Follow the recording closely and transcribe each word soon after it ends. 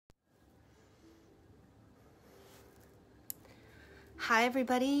Hi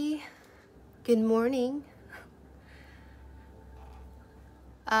everybody, good morning.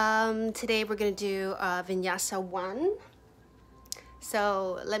 Today we're going to do Vinyasa 1.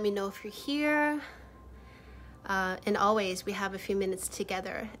 So let me know if you're here. And always, we have a few minutes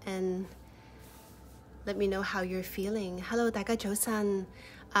together and let me know how you're feeling. Hello, 大家早晨。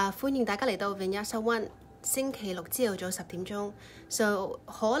歡迎大家嚟到 Vinyasa 1。星期六朝早10點鐘 So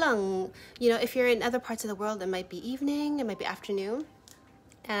可能 if you're in other parts of the world, it might be evening, it might be afternoon.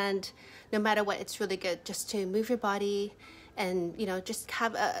 And no matter what, it's really good just to move your body and, just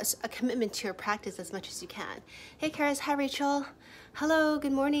have a commitment to your practice as much as you can. Hey, Karis. Hi, Rachel. Hello.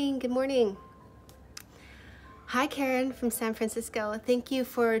 Good morning. Good morning. Hi, Karen from San Francisco. Thank you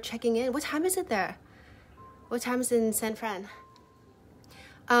for checking in. What time is it there? What time is it in San Fran?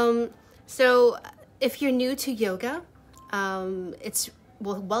 So if you're new to yoga,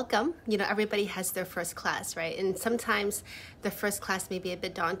 welcome. Everybody has their first class, right? And sometimes the first class may be a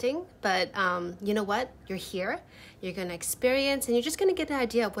bit daunting, but you know what? You're here, you're going to experience, and you're just going to get an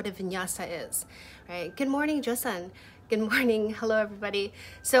idea of what a vinyasa is, right? Good morning, Josan. Good morning. Hello, everybody.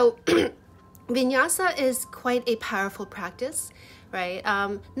 So vinyasa is quite a powerful practice, right?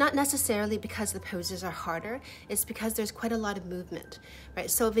 Not necessarily because the poses are harder, it's because there's quite a lot of movement, right?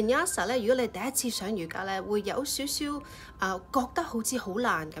 So vinyasa 咧，如果你第一次上瑜伽咧，會有少少覺得好似好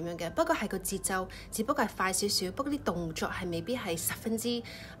難咁樣嘅，不過係個節奏，只不過係快少少，不過啲動作係未必係十分之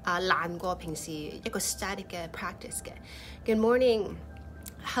難過平時一個 static 嘅 practice 嘅。Good morning,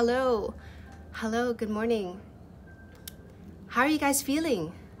 hello, good morning. How are you guys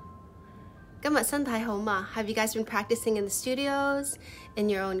feeling? 今日身體好嘛? Have you guys been practicing in the studios, in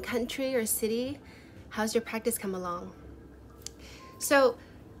your own country or city? How's your practice come along? So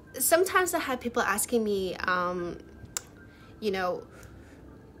sometimes I have people asking me,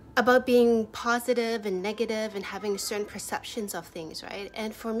 about being positive and negative and having certain perceptions of things, right?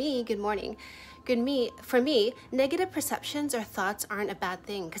 And for me, good morning. For me, negative perceptions or thoughts aren't a bad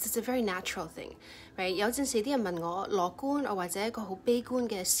thing because it's a very natural thing, right? 有陣時啲人問我樂觀或者一個好悲觀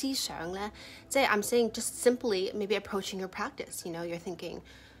嘅思想咧，即係 I'm saying just simply maybe approaching your practice, you're thinking,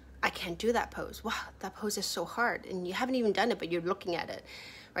 I can't do that pose. Wow, that pose is so hard. And you haven't even done it, but you're looking at it,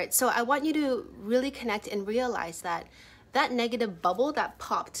 right? So I want you to really connect and realize that negative bubble that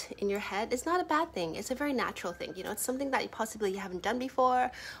popped in your head is not a bad thing. It's a very natural thing. It's something that you haven't done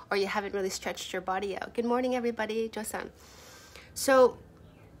before or you haven't really stretched your body out. Good morning, everybody. Josan. So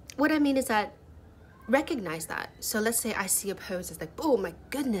what I mean is that recognize that. So let's say I see a pose. It's like, oh my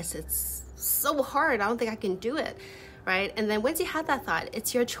goodness, it's so hard. I don't think I can do it, right? And then once you have that thought,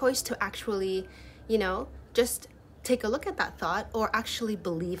 it's your choice to actually, just take a look at that thought or actually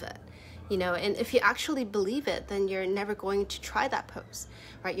believe it. And if you actually believe it, then you're never going to try that pose,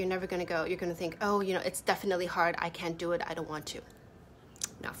 right? You're never going to go, you're going to think, oh, it's definitely hard. I can't do it. I don't want to.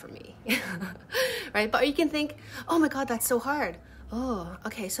 Not for me, right? But you can think, oh my God, that's so hard. Oh,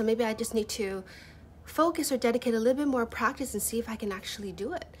 okay. So maybe I just need to focus or dedicate a little bit more practice and see if I can actually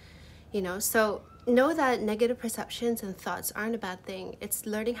do it, So know that negative perceptions and thoughts aren't a bad thing. It's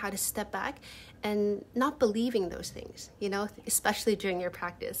learning how to step back and not believing those things, especially during your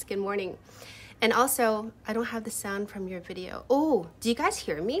practice. Good morning. And also, I don't have the sound from your video. Oh, do you guys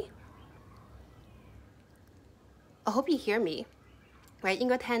hear me? I hope you hear me, right? 應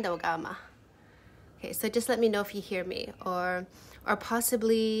該聽到㗎嘛? Okay, so just let me know if you hear me or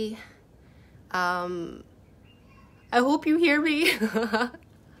possibly, I hope you hear me.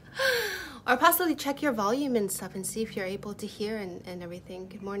 Or possibly check your volume and stuff and see if you're able to hear and everything.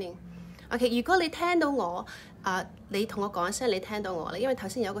 Good morning. Okay, 如果你聽到我，你同我講一聲你聽到我啦，因為頭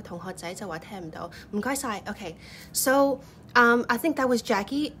先有個同學仔就話聽唔到，唔該晒。Okay, so I think that was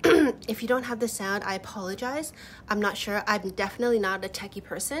Jackie. If you don't have the sound, I apologize. I'm not sure. I'm definitely not a techie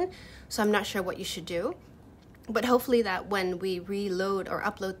person, so I'm not sure what you should do. But hopefully that when we reload or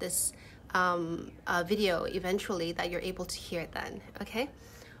upload this video eventually, that you're able to hear it then. Okay.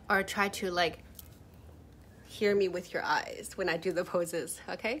 Or try to hear me with your eyes when I do the poses,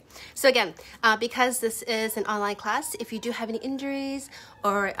 okay? So again, because this is an online class, if you do have any injuries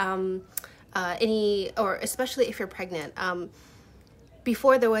or especially if you're pregnant,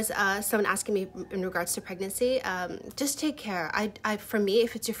 before there was someone asking me in regards to pregnancy, just take care. For me,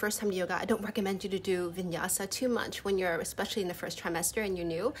 if it's your first time to yoga, I don't recommend you to do vinyasa too much when you're, especially in the first trimester and you're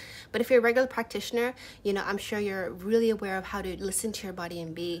new. But if you're a regular practitioner, I'm sure you're really aware of how to listen to your body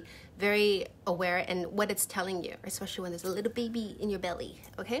and be very aware and what it's telling you, especially when there's a little baby in your belly,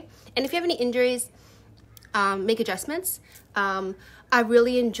 okay? And if you have any injuries, make adjustments. I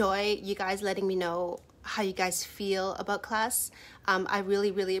really enjoy you guys letting me know how you guys feel about class. I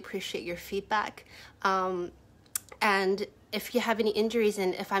really, really appreciate your feedback. And if you have any injuries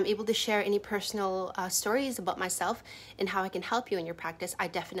and if I'm able to share any personal stories about myself and how I can help you in your practice, I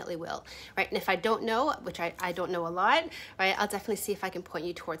definitely will, right? And if I don't know, which I don't know a lot, right, I'll definitely see if I can point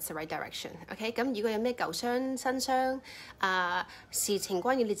you towards the right direction. OK， 咁如果有咩舊傷、新傷事情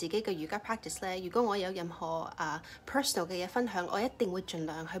關於你自己嘅瑜伽 practice 咧，如果我有任何personal 嘅嘢分享，我一定會盡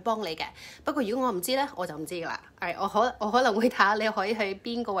量去幫你嘅。不過如果我唔知咧，我就唔知㗎啦。我可能會睇下你可以去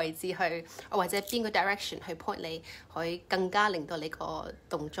邊個位置去，或者邊個 direction 去 point 你，可以更加令到你個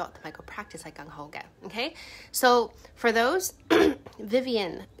動作同埋個 practice 係更好嘅。Okay? So for those,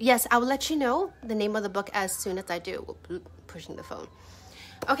 Vivian, yes, I will let you know the name of the book as soon as I do. Pushing the phone.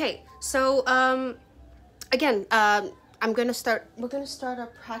 Okay, so again, we're going to start our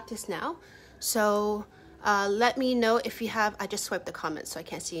practice now. So let me know if you have, I just swiped the comments so I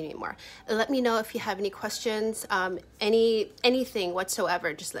can't see you anymore. Let me know if you have any questions, anything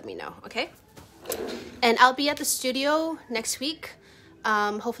whatsoever, just let me know, okay? And I'll be at the studio next week.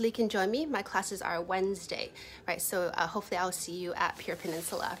 Hopefully you can join me. My classes are Wednesday, right? So hopefully I'll see you at Pure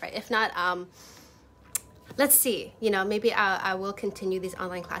Peninsula, right? If not, let's see, maybe I will continue these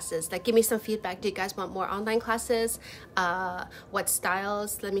online classes. Like, give me some feedback. Do you guys want more online classes? What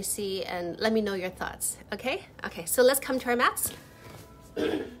styles? Let me see, and let me know your thoughts. Okay, so let's come to our mats.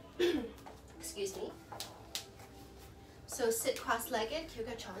 Excuse me. So sit cross-legged,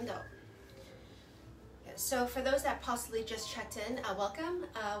 Kyuga Chondo. So for those that possibly just checked in, welcome.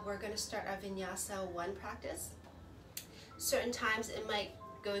 We're going to start our Vinyasa 1 practice. Certain times it might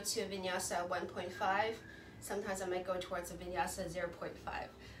go to Vinyasa 1.5. Sometimes I might go towards a Vinyasa 0.5.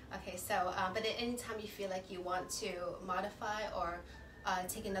 Okay, so, but at any time you feel like you want to modify or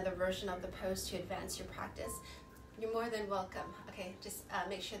take another version of the pose to advance your practice, you're more than welcome. Okay, just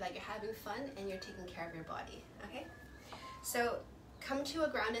make sure that you're having fun and you're taking care of your body. Okay, so come to a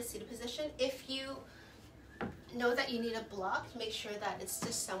grounded seated position. If you know that you need a block, make sure that it's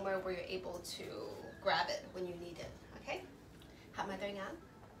just somewhere where you're able to grab it when you need it. Okay, 合埋對眼。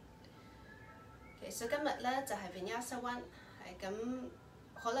So 今日咧就係 Vinyasa 1，係咁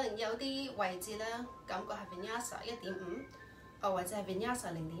可能有啲位置咧感覺係 Vinyasa 1.5，或者係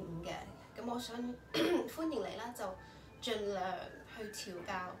Vinyasa 0.5嘅。咁我想歡迎你啦，就盡量去調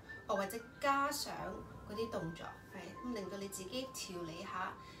教，或者加上嗰啲動作，係咁令到你自己調理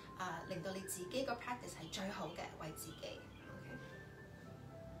下，令到你自己個 practice 係最好嘅為自己。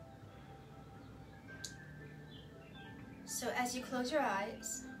So as you close your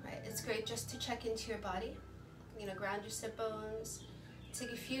eyes, right, it's great just to check into your body, ground your sit bones,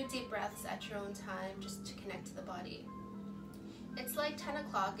 take a few deep breaths at your own time just to connect to the body. It's like 10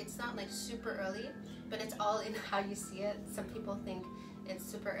 o'clock, it's not like super early, but it's all in how you see it. Some people think it's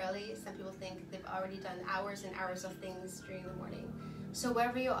super early, some people think they've already done hours and hours of things during the morning. So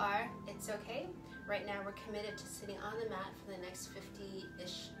wherever you are, it's okay. Right now we're committed to sitting on the mat for the next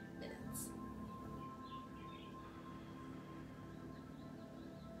 50-ish minutes.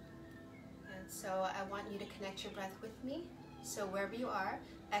 So I want you to connect your breath with me. So wherever you are,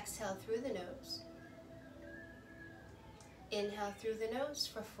 exhale through the nose. Inhale through the nose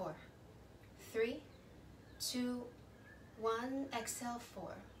for 4, 3, 2, 1. Exhale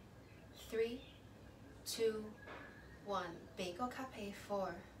 4, 3, 2, 1. Beiko kape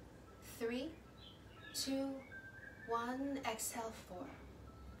 4, 3, 2, 1. Exhale 4,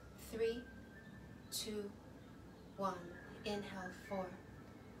 3, 2, 1. Inhale 4.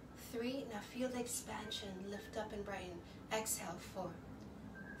 3, now feel the expansion, lift up and brighten. Exhale 4,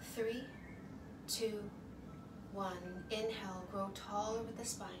 3, 2, 1. Inhale, grow taller with the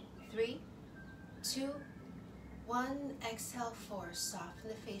spine. 3, 2, 1. Exhale 4, soften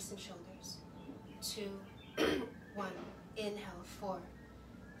the face and shoulders. 2, 1. Inhale 4,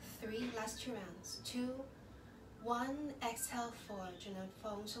 3. Last 2 rounds. 2, 1. Exhale 4. 盡量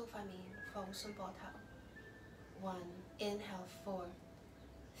放鬆塊面，放鬆膊頭。 1. Inhale 4.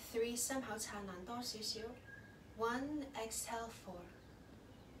 3. 心口燦爛多少少。 1. Exhale 4,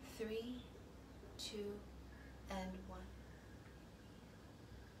 3, 2, and 1.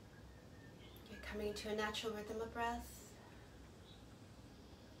 You're coming to a natural rhythm of breath.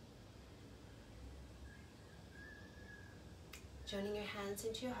 Joining your hands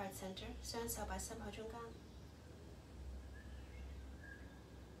into your heart center. 雙手擺心口中間。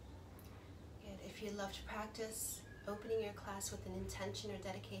 Good. If you love to practice opening your class with an intention or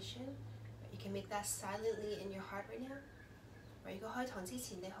dedication, you can make that silently in your heart right now. 如果開堂之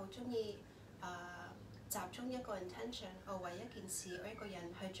前你好鍾意集中一個 intention， 為一件事或一個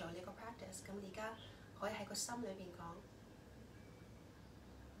人去做呢個 practice， 咁而家可以喺個心裏邊講。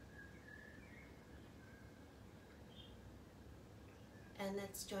And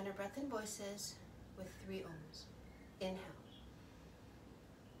let's join our breath and voices with 3 ohms. Inhale.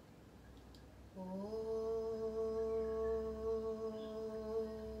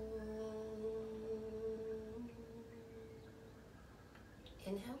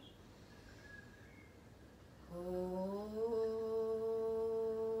 Inhale.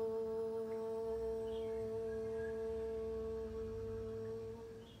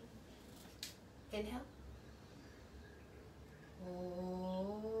 Inhale.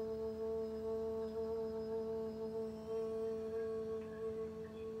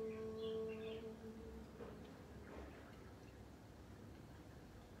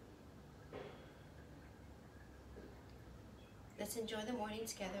 Let's enjoy the morning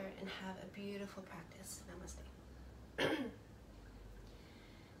together and have a beautiful practice. Namaste. Okay,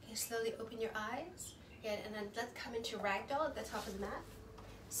 slowly open your eyes. Yeah, and then let's come into ragdoll at the top of the mat.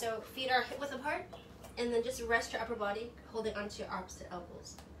 So feet are hip width apart, and then just rest your upper body, holding onto your opposite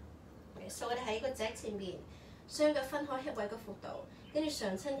elbows. Okay, so 我哋喺個脊前面，雙腳分開 hip 位個幅度，跟住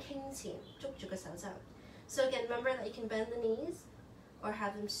上身傾前，捉住個手踭。So again, remember that you can bend the knees or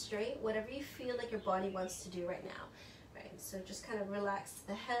have them straight, whatever you feel like your body wants to do right now. Right, so just kind of relax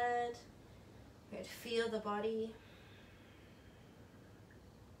the head, right, feel the body.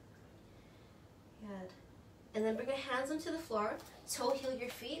 Good. And then bring your hands onto the floor, toe heel your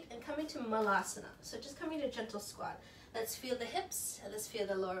feet, and come into malasana. So just come into a gentle squat. Let's feel the hips, and let's feel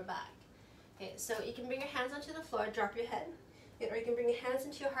the lower back. Okay, so you can bring your hands onto the floor, drop your head, or you can bring your hands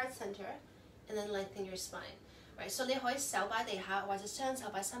into your heart center, and then lengthen your spine. Right, so 你可以手擺地下，或者雙手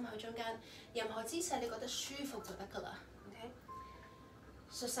擺心口中間，任何姿勢你覺得舒服就得㗎啦。Okay?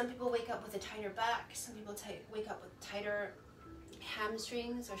 So some people wake up with a tighter back, some people wake up with tighter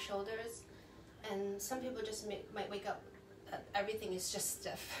hamstrings or shoulders, and some people just might wake up that everything is just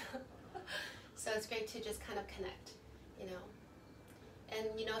stiff. So it's great to just kind of connect, you know.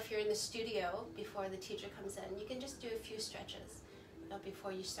 And you know, if you're in the studio before the teacher comes in, you can just do a few stretches, you know,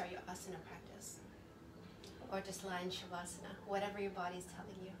 before you start your asana practice. Or just lie in shavasana, whatever your body's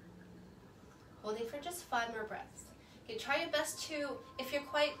telling you. Holding for just 5 more breaths. Okay, try your best to, if you're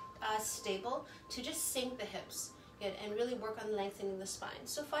quite stable, to just sink the hips. Good, and really work on lengthening the spine.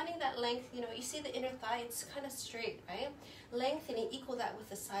 So finding that length, you know, you see the inner thigh, it's kind of straight, right? Lengthening, equal that with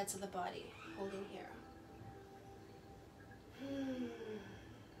the sides of the body. Holding here.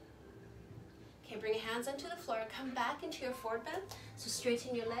 Okay, bring your hands onto the floor. Come back into your forward bend. So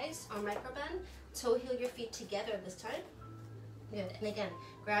straighten your legs or micro bend. Toe heel your feet together this time. Good, and again,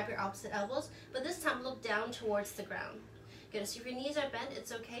 grab your opposite elbows, but this time look down towards the ground. Good, so if your knees are bent,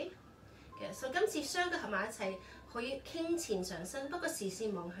 it's okay. Good, so 今次雙腳合埋一齊，可以傾前上身，不過視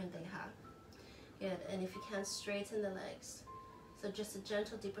線望向地下。Good, and if you can, straighten the legs. So just a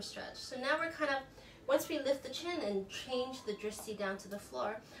gentle, deeper stretch. So now we're kind of, once we lift the chin and change the drishti down to the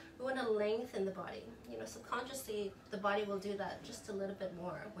floor, we want to lengthen the body. You know, subconsciously, the body will do that just a little bit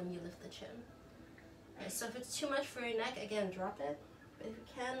more when you lift the chin. Okay, so if it's too much for your neck, again, drop it. But if you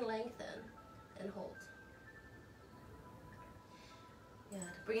can, lengthen and hold. Good.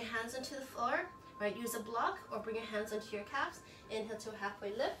 Bring your hands onto the floor. Right, use a block or bring your hands onto your calves. Inhale to a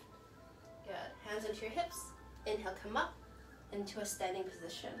halfway lift. Good. Hands onto your hips. Inhale, come up into a standing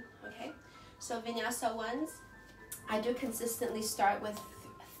position. Okay. So Vinyasa ones, I do consistently start with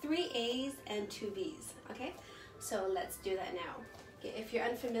 3 A's and 2 B's. Okay. So let's do that now. Okay. If you're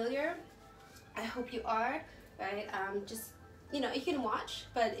unfamiliar, I hope you are. Right. Just, you know, you can watch,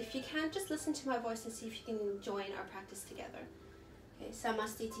 but if you can't, just listen to my voice and see if you can join our practice together. Okay.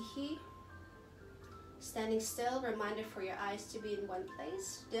 Samastitihi. Standing still, reminder for your eyes to be in one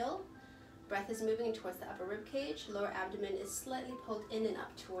place, still. Breath is moving towards the upper rib cage. Lower abdomen is slightly pulled in and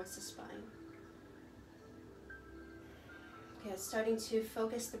up towards the spine. Okay, starting to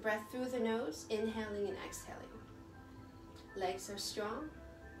focus the breath through the nose, inhaling and exhaling. Legs are strong.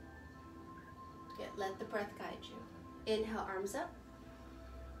 Okay, let the breath guide you. Inhale, arms up.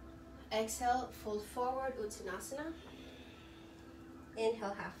 Exhale, fold forward, Uttanasana.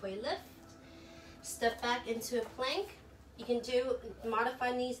 Inhale, halfway lift. Step back into a plank. You can do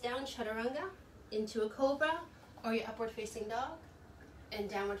modified knees down, chaturanga, into a cobra, or your upward facing dog, and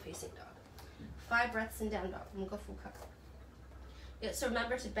downward facing dog. 5 breaths in down dog. Yeah, so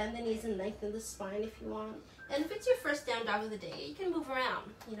remember to bend the knees and lengthen the spine if you want. And if it's your first down dog of the day, you can move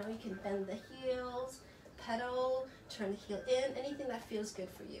around. You know, you can bend the heels, pedal, turn the heel in, anything that feels good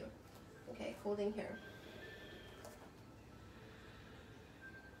for you. Okay, holding here.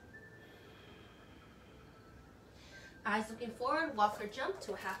 Eyes looking forward, walk or jump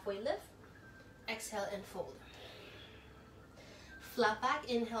to a halfway lift. Exhale and fold. Flat back,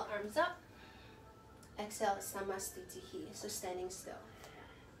 inhale, arms up. Exhale, samastitihi, so standing still.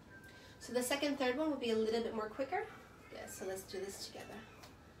 So the second, third one will be a little bit more quicker. Good, so let's do this together.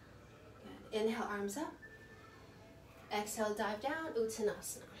 Good. Inhale, arms up. Exhale, dive down,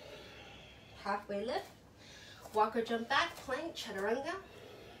 Uttanasana. Halfway lift. Walk or jump back, plank, chaturanga.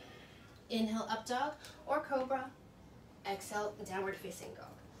 Inhale, up dog or cobra. Exhale, downward facing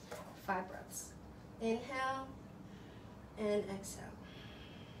dog. 5 breaths. Inhale and exhale.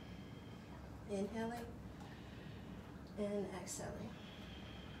 Inhaling and exhaling.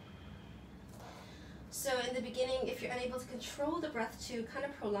 So in the beginning, if you're unable to control the breath to kind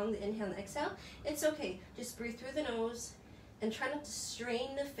of prolong the inhale and exhale, it's okay. Just breathe through the nose and try not to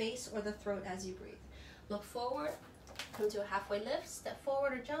strain the face or the throat as you breathe. Look forward, come to a halfway lift, step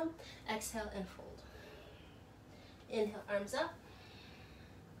forward or jump, exhale and fold. Inhale, arms up.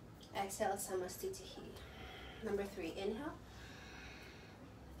 Exhale, Samastitihi. Number 3, inhale.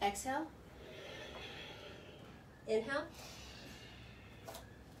 Exhale. Inhale.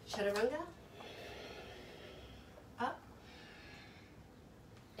 Chaturanga. Up.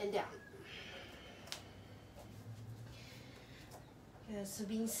 And down. Good, so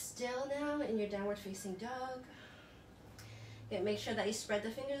being still now in your downward facing dog. Good, make sure that you spread the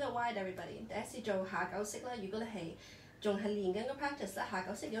fingers out wide, everybody. 第一次做下九式啦，如果你係仲係練緊個 practice 咧，下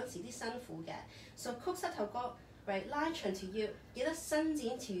九式有陣時啲辛苦嘅。So 曲膝頭哥 ，right 拉長條腰，記得伸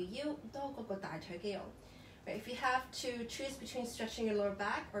展條腰多過個大腿肌肉。Right, if you have to choose between stretching your lower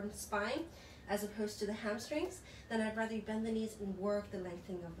back or spine as opposed to the hamstrings, then I'd rather you bend the knees and work the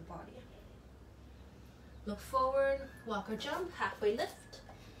lengthening of the body. Look forward, walk or jump, halfway lift.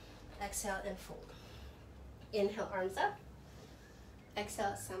 Exhale and fold. Inhale, arms up.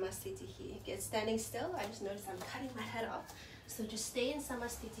 Exhale, Samastitihi. Get standing still. I just noticed I'm cutting my head off. So just stay in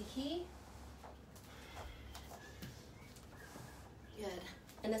Samastitihi. Good.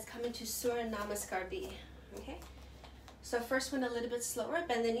 And let's come into Surya Namaskar B. Okay? So first one a little bit slower.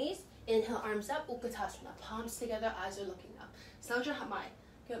 Bend the knees. Inhale, arms up. Uttanasana. Palms together, eyes are looking up. 手掌合埋。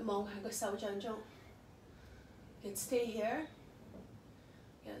腳望向個手掌中。Good. Stay here.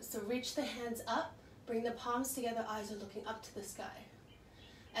 Good. So reach the hands up. Bring the palms together, eyes are looking up to the sky.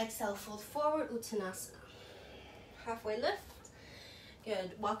 Exhale, fold forward, Uttanasana. Halfway lift.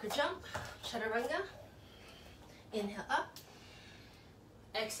 Good. Walk or jump, chaturanga. Inhale up.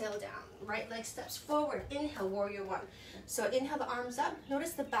 Exhale down. Right leg steps forward. Inhale, warrior 1. So inhale the arms up.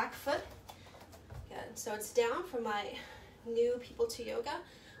 Notice the back foot. Good. So it's down for my new people to yoga.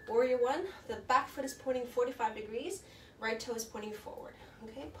 Warrior 1. The back foot is pointing 45 degrees. Right toe is pointing forward.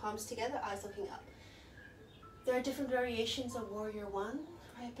 Okay. Palms together, eyes looking up. There are different variations of warrior 1,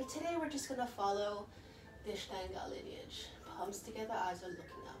 right? But today we're just gonna follow the Ashtanga lineage. Palms together, eyes are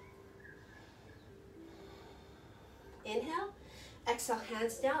looking up. Inhale, exhale,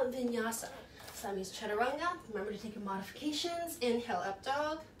 hands down, Vinyasa. So that means chaturanga. Remember to take your modifications. Inhale, up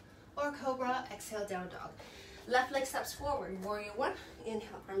dog or cobra. Exhale, down dog. Left leg steps forward, warrior 1.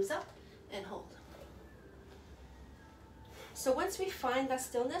 Inhale, arms up and hold. So once we find that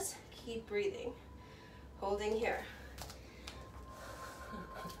stillness, keep breathing. Holding here.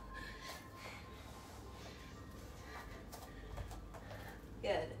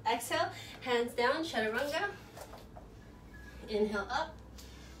 Good. Exhale, hands down, chaturanga. Inhale up.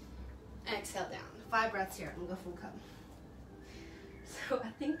 Exhale down. 5 breaths here. I'm going to go full cup. So I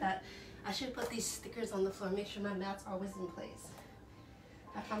think that I should put these stickers on the floor, make sure my mat's always in place.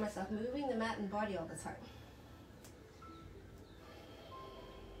 I find myself moving the mat and body all the time.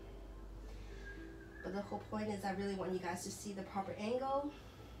 But the whole point is I really want you guys to see the proper angle.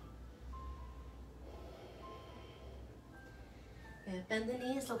 And bend the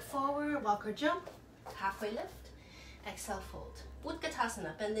knees, look forward, walk or jump, halfway lift, exhale, fold.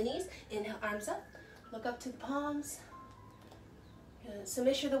 Utkatasana, bend the knees, inhale, arms up, look up to the palms. Good. So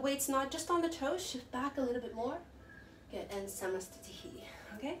make sure the weight's not just on the toes, shift back a little bit more. Good, and Samastitihi,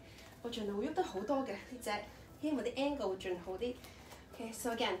 okay? 我盡量會喐得好多嘅呢隻，希望啲 angle 會盡好啲。Okay,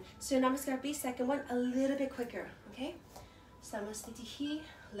 so again, Surya Namaskar B, second one, a little bit quicker, okay? Samastitihi,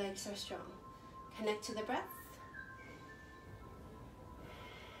 legs are strong. Connect to the breath.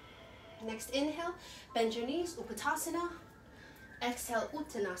 Next inhale, bend your knees, Uttanasana. Exhale,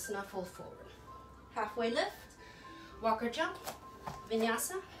 Uttanasana, fold forward. Halfway lift, walk or jump,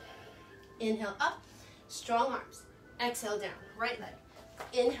 Vinyasa. Inhale up, strong arms. Exhale down, right leg.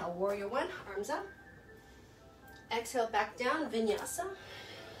 Inhale, warrior 1, arms up. Exhale, back down, Vinyasa.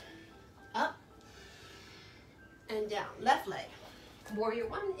 Up and down. Left leg. Warrior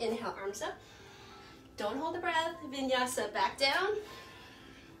 1, inhale, arms up. Don't hold the breath. Vinyasa, back down.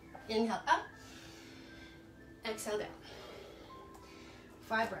 Inhale, up. Exhale, down.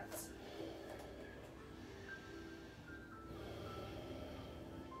 5 breaths.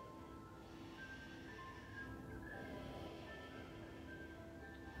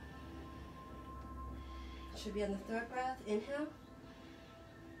 should be on the third breath. Inhale.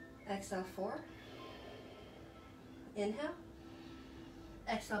 Exhale, 4. Inhale.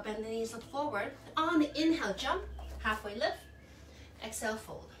 Exhale, bend the knees, look forward. On the inhale, jump, halfway lift. Exhale,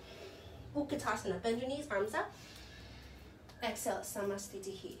 fold. Utkatasana, bend your knees, arms up. Exhale,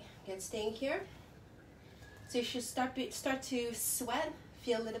 Samastitihi. Good, staying here. So you should start to sweat,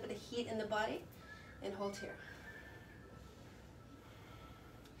 feel a little bit of heat in the body, and hold here.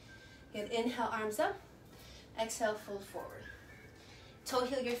 Good, inhale, arms up. Exhale, fold forward. Toe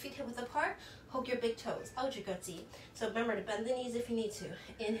heel your feet hip width apart. Hug your big toes. Aujigotzi. So remember to bend the knees if you need to.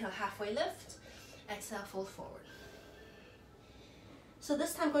 Inhale, halfway lift. Exhale, fold forward. So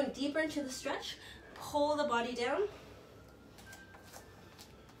this time going deeper into the stretch. Pull the body down.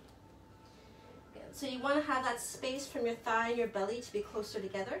 Good. So you want to have that space from your thigh and your belly to be closer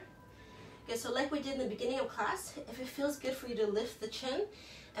together. Okay, so like we did in the beginning of class, if it feels good for you to lift the chin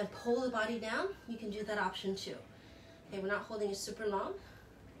and pull the body down, you can do that option too. Okay, we're not holding it super long.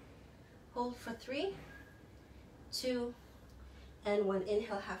 Hold for 3, 2, and 1.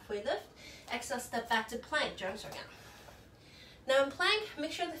 Inhale, halfway lift. Exhale, step back to plank. Jump again. Now in plank,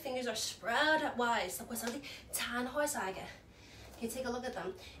 make sure the fingers are spread out wide. Okay, take a look at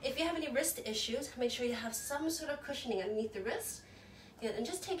them. If you have any wrist issues, make sure you have some sort of cushioning underneath the wrist. Yeah, and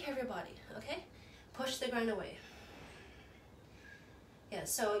just take care of your body, okay? Push the ground away. Yeah,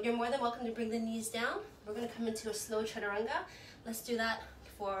 so you're more than welcome to bring the knees down. We're gonna come into a slow chaturanga. Let's do that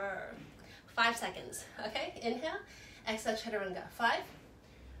for 5 seconds, okay? Inhale, exhale, chaturanga. 5,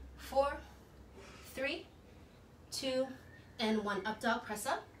 4, 3, 2, and 1. Up dog, press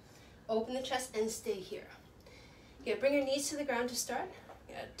up. Open the chest and stay here. Yeah, bring your knees to the ground to start.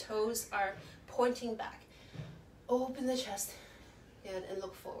 Yeah, toes are pointing back. Open the chest. Yeah, and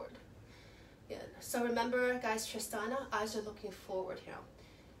look forward. Yeah. So remember, guys, Tristana, eyes are looking forward here.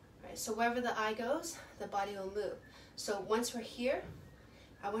 Right. So wherever the eye goes, the body will move. So once we're here,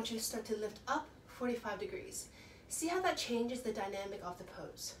 I want you to start to lift up 45 degrees. See how that changes the dynamic of the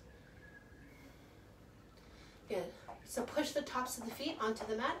pose. Good. So push the tops of the feet onto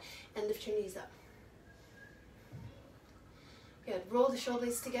the mat and lift your knees up. Good. Roll the shoulder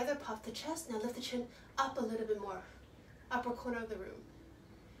blades together, puff the chest. Now lift the chin up a little bit more. Upper corner of the room.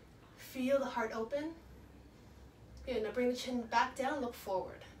 Feel the heart open. Good. Now bring the chin back down, look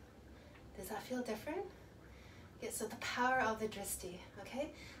forward. Does that feel different? Yeah, so the power of the dristi, okay?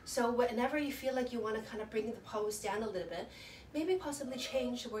 So whenever you feel like you want to kind of bring the pose down a little bit, maybe possibly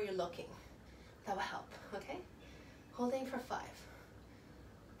change where you're looking. That will help, okay? Holding for 5,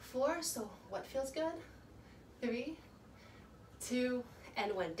 4, so what feels good? 3, 2,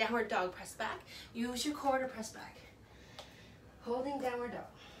 and 1. Downward dog, press back. Use your core to press back. Holding downward dog.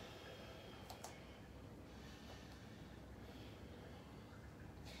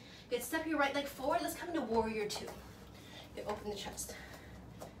 Good, step your right leg forward. Let's come into warrior 2. Good, open the chest.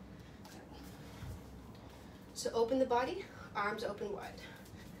 So open the body, arms open wide.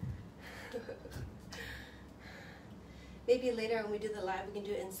 Maybe later when we do the live, we can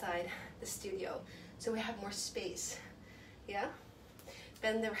do it inside the studio so we have more space. Yeah?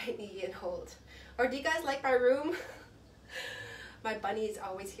 Bend the right knee and hold. Or do you guys like my room? My bunny is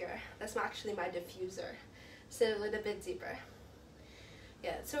always here. That's actually my diffuser. Sit a little bit deeper.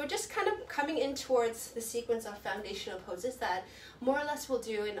 Yeah, so we're just kind of coming in towards the sequence of foundational poses that more or less we'll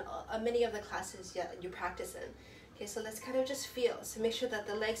do in many of the classes you practice in. Okay, so let's kind of just feel. So make sure that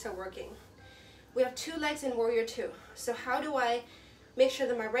the legs are working. We have 2 legs in warrior 2. So how do I make sure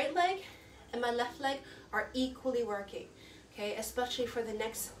that my right leg and my left leg are equally working? Okay, especially for the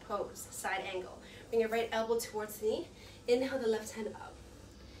next pose, side angle. Bring your right elbow towards the knee. Inhale the left hand up.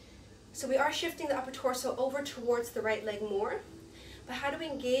 So we are shifting the upper torso over towards the right leg more. But how do we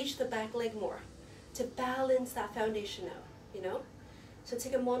engage the back leg more? To balance that foundation out, you know? So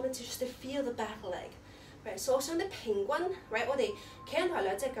take a moment to just to feel the back leg. Right, so 我想你平均 right 我哋企喺台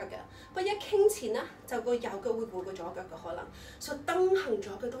兩隻腳嘅，不過一傾前咧就個右腳會過個左腳嘅可能，所以蹬行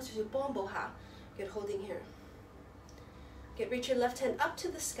左腳多少少幫補下。Good, holding here. Good, reach your left hand up to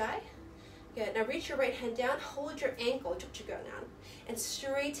the sky. Good, now reach your right hand down, hold your ankle, 捉住腳眼, and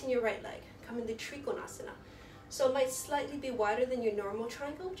straighten your right leg. Come into Trikonasana. So it might slightly be wider than your normal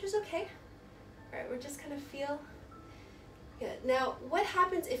triangle, which is okay. All right, we're just kind of feel. Good. Now, what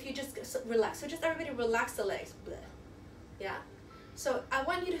happens if you just relax? So just everybody relax the legs. Bleh. Yeah? So I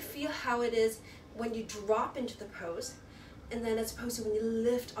want you to feel how it is when you drop into the pose, and then as opposed to when you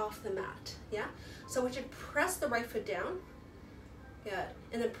lift off the mat. Yeah? So I want you to press the right foot down. Good.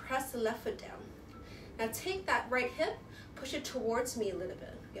 And then press the left foot down. Now take that right hip, push it towards me a little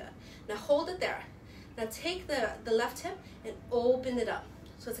bit. Good. Now hold it there. Now take the left hip and open it up.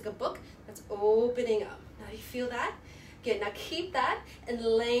 So it's like a book that's opening up. Now You feel that? Good, now keep that and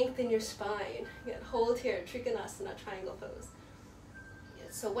lengthen your spine. Good, hold here, Trikonasana, triangle pose.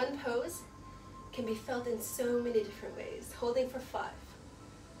 Good, so one pose can be felt in so many different ways. Holding for 5,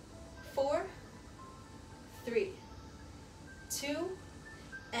 4, 3, 2,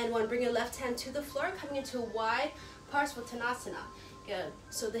 and 1. Bring your left hand to the floor, coming into a wide Parsvottanasana. Good.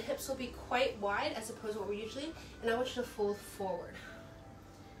 So the hips will be quite wide as opposed to what we're usually, and I want you to fold forward.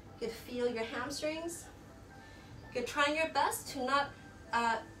 Good. Feel your hamstrings. Good. Trying your best to not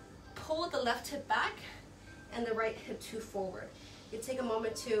pull the left hip back and the right hip too forward. You take a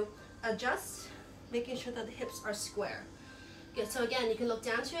moment to adjust, making sure that the hips are square. Good. So again, you can look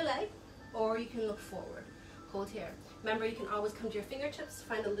down to your leg, or you can look forward. Hold here. Remember, you can always come to your fingertips,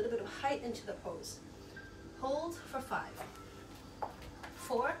 find a little bit of height into the pose. Hold for 5,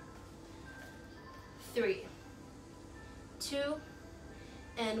 4, 3, 2,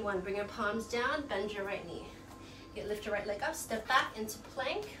 and 1. Bring your palms down, bend your right knee. Good. Lift your right leg up, step back into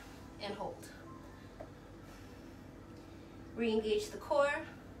plank, and hold. Re-engage the core,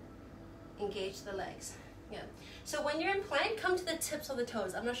 engage the legs. Yeah. So when you're in plank, come to the tips of the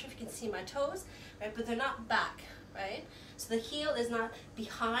toes. I'm not sure if you can see my toes, right? But they're not back, right? So the heel is not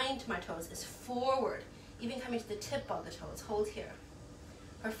behind my toes, it's forward, even coming to the tip of the toes. Hold here.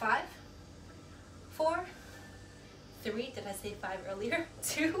 For 5, 4, 3, did I say 5 earlier?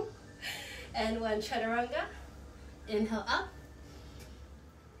 2, and 1. Chaturanga. Inhale up.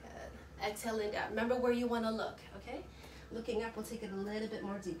 Good. Exhale in down. Remember where you want to look, okay? Looking up will take it a little bit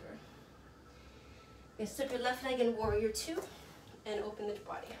more deeper. You slip your left leg in warrior 2 and open the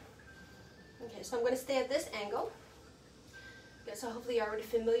body. Okay, so I'm going to stay at this angle. Okay, so hopefully you're already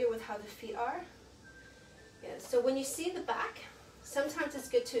familiar with how the feet are. Yeah, so when you see the back, sometimes it's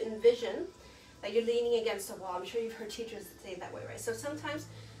good to envision that you're leaning against a wall. I'm sure you've heard teachers say it that way, right? So sometimes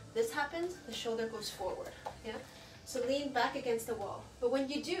this happens, the shoulder goes forward. Yeah. So lean back against the wall. But when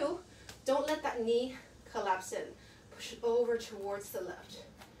you do, don't let that knee collapse in. Push it over towards the left.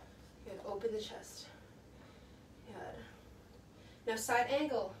 Good. Open the chest. Good. Now side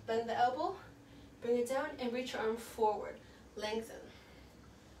angle. Bend the elbow, bring it down, and reach your arm forward. Lengthen.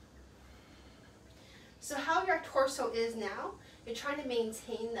 So how your torso is now, you're trying to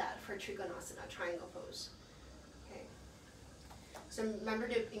maintain that for Trikonasana, triangle pose. Okay. So remember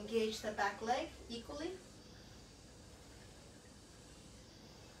to engage the back leg equally.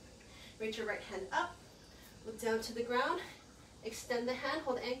 Reach your right hand up, look down to the ground, extend the hand,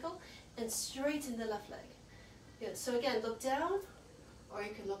 hold the ankle, and straighten the left leg. Good. So again, look down, or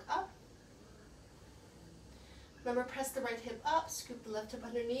you can look up. Remember, press the right hip up, scoop the left hip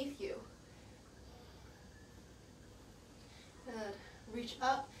underneath you. Good. Reach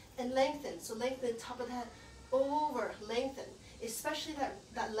up and lengthen. So lengthen the top of the head over, lengthen. Especially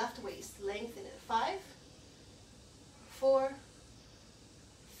that left waist, lengthen it. 5, 4,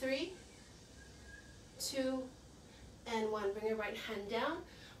 3, 2, and 1. Bring your right hand down,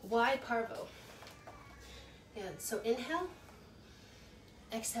 wide parvo. And so inhale,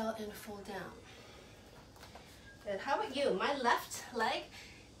 exhale, and fold down. Good. How about you? My left leg,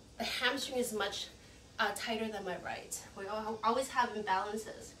 the hamstring is much tighter than my right. We always have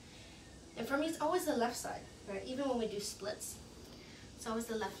imbalances. And for me, it's always the left side, right? Even when we do splits, it's always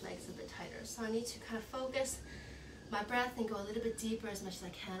the left leg's a bit tighter. So I need to kind of focus my breath and go a little bit deeper as much as I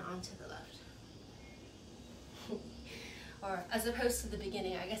can onto the left. Or as opposed to the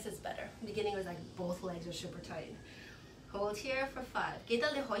beginning, I guess it's better. The beginning was like both legs are super tight. Hold here for 5.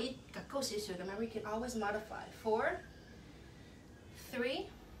 Remember, you can always modify. 4, 3,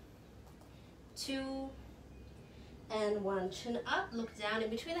 2, and 1. Chin up, look down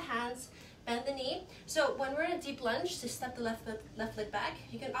in between the hands, bend the knee. So when we're in a deep lunge, to step the left leg back,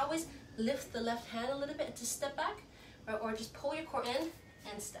 you can always lift the left hand a little bit to step back, or just pull your core in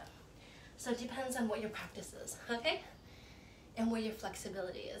and step. So it depends on what your practice is, okay? And where your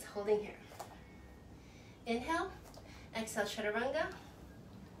flexibility is. Holding here. Inhale, exhale, chaturanga.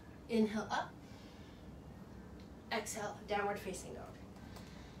 Inhale up. Exhale, downward facing dog.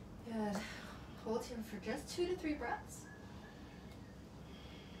 Good. Hold here for just 2 to 3 breaths.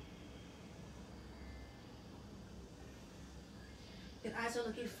 Good. Eyes are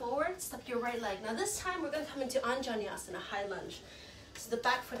looking forward. Step your right leg. Now this time we're going to come into Anjaneyasana, high lunge. So the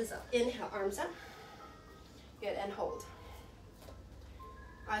back foot is up. Inhale, arms up. Good, and hold.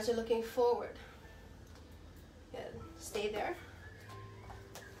 Eyes are looking forward. Good. Stay there.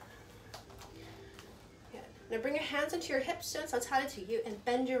 Good. Now bring your hands into your hips, so it's tied to you, and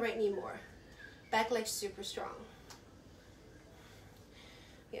bend your right knee more. Back leg super strong.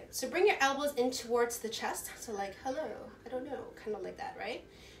 Good. So bring your elbows in towards the chest. So like, hello, I don't know, kind of like that, right?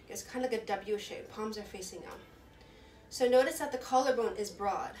 It's kind of like a W shape. Palms are facing out. So notice that the collarbone is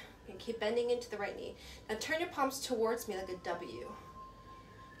broad. And keep bending into the right knee. Now turn your palms towards me like a W.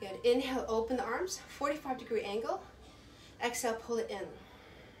 Good. Inhale, open the arms, 45-degree angle. Exhale, pull it in.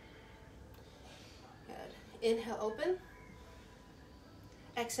 Good. Inhale, open.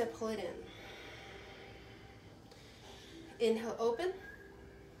 Exhale, pull it in. Inhale, open.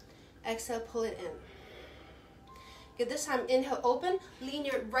 Exhale, pull it in. Good. This time, inhale, open. Lean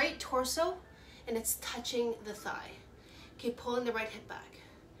your right torso, and it's touching the thigh. Keep pulling the right hip back.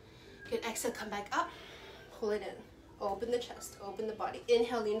 Good. Exhale, come back up. Pull it in. Open the chest. Open the body.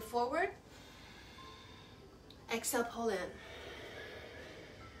 Inhale, lean forward. Exhale, pull in.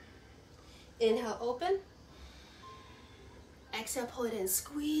 Inhale, open. Exhale, pull it in.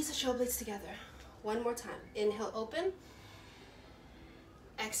 Squeeze the shoulder blades together. One more time. Inhale, open.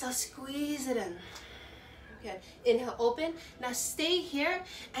 Exhale, squeeze it in. Good. Inhale, open. Now stay here.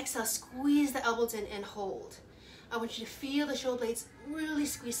 Exhale, squeeze the elbows in and hold. I want you to feel the shoulder blades really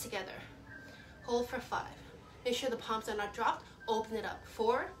squeeze together. Hold for 5. Make sure the palms are not dropped. Open it up.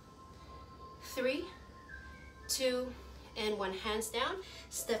 4, 3, 2, and 1. Hands down.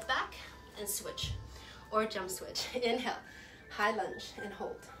 Step back and switch. Or jump switch. Inhale. High lunge and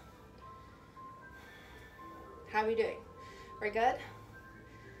hold. How are we doing? We're good?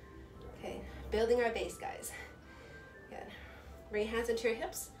 Okay. Building our base, guys. Good. Bring your hands into your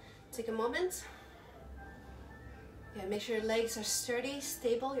hips. Take a moment. Yeah, make sure your legs are sturdy,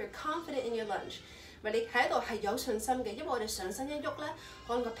 stable. You're confident in your lunge. 咪你喺度係有信心嘅，因為我哋上身一喐咧，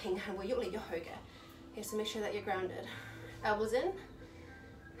可能個平衡會喐嚟喐去嘅。Okay, so make sure that you're grounded. Elbows in.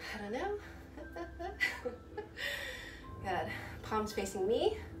 I don't know. Good. Palms facing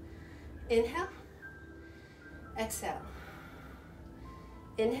me. Inhale. Exhale.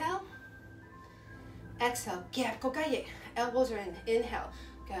 Inhale. Exhale. Gap. Go gaye. Elbows are in. Inhale.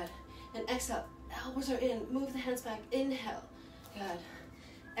 Good. And exhale. Elbows are in. Move the hands back. Inhale. Good.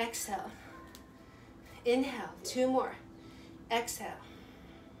 Exhale. Inhale. 2 more. Exhale.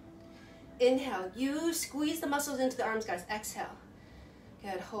 Inhale. You squeeze the muscles into the arms, guys. Exhale.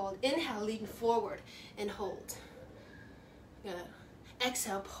 Good. Hold. Inhale. Lean forward and hold. Good.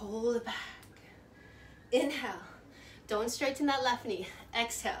 Exhale. Pull it back. Inhale. Don't straighten that left knee.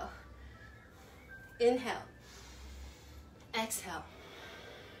 Exhale. Inhale. Exhale.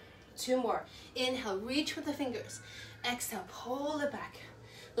 2 more. Inhale. Reach with the fingers. Exhale. Pull it back.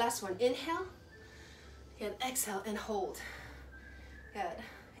 Last one. Inhale. Good. Exhale and hold. Good.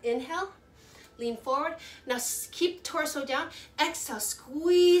 Inhale. Lean forward. Now keep torso down. Exhale.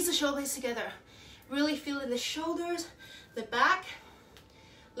 Squeeze the shoulder blades together. Really feel in the shoulders, the back.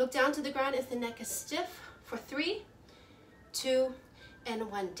 Look down to the ground if the neck is stiff. For 3, 2, and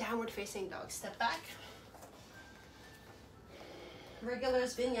 1. Downward facing dog. Step back. Regular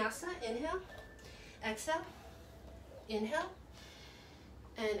Vinyasa. Inhale. Exhale. Inhale.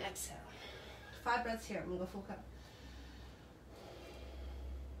 And exhale. 5 breaths here. I'm going to go full cup.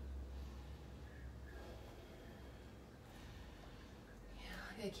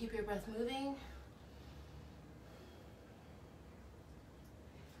 Yeah, okay, keep your breath moving.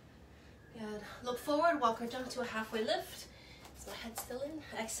 Good. Look forward. Walk or jump to a halfway lift. Is my head still in?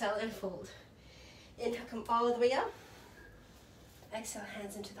 Exhale and fold. Inhale, come all the way up. Exhale,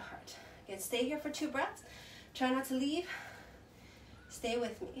 hands into the heart. Good. Stay here for 2 breaths. Try not to leave. Stay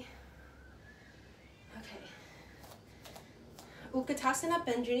with me. Okay. Utkatasana,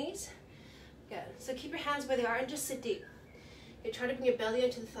 bend your knees. Good. So keep your hands where they are and just sit deep. You try to bring your belly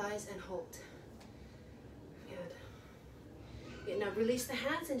into the thighs and hold. Good. Good. Now release the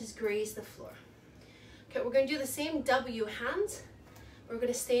hands and just graze the floor. Okay, we're going to do the same W hands. We're going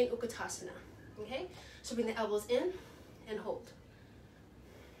to stay in Utkatasana. Okay? So bring the elbows in and hold.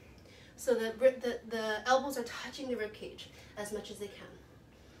 So the elbows are touching the rib cage as much as they can.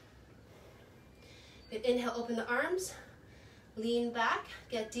 Good. Inhale, open the arms. Lean back,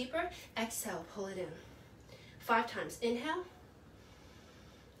 get deeper. Exhale, pull it in. 5 times. Inhale.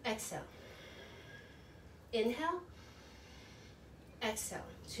 Exhale. Inhale. Exhale.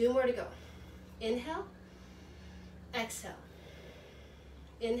 2 more to go. Inhale. Exhale.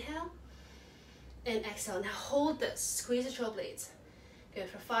 Inhale. And exhale. Now hold this. Squeeze the shoulder blades. Good.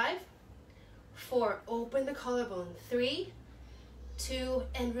 For 5, 4. Open the collarbone. 3, 2,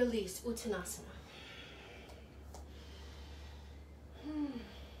 and release. Uttanasana.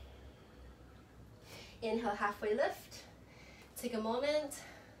 Inhale, halfway lift. Take a moment.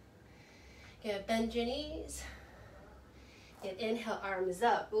 Good. Bend your knees. Good. Inhale, arms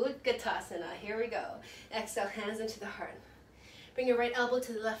up. Utkatasana. Here we go. Exhale, hands into the heart. Bring your right elbow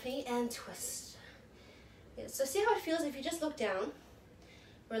to the left knee and twist. Good. So see how it feels if you just look down.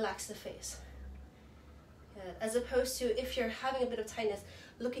 relax the face. Good. As opposed to if you're having a bit of tightness,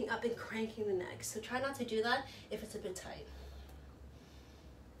 looking up and cranking the neck. So try not to do that if it's a bit tight.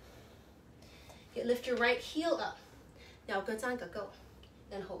 Okay, lift your right heel up. Now go,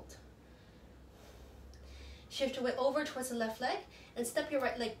 and hold. Shift your weight over towards the left leg and step your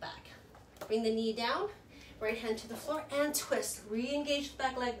right leg back. Bring the knee down, right hand to the floor, and twist. Re-engage the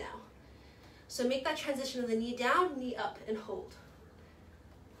back leg now. So make that transition of the knee down, knee up, and hold.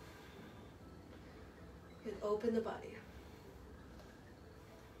 Good. Open the body.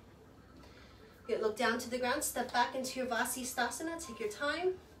 Good. Look down to the ground, step back into your Vasisthasana. Take your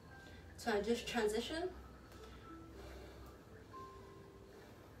time to just transition.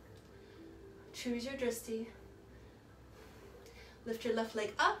 Choose your drishti. Lift your left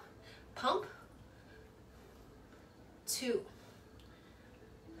leg up, pump. 2,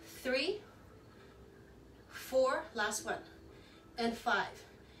 3, 4, last one, and 5.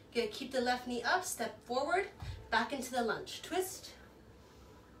 Good, keep the left knee up, step forward, back into the lunge, twist.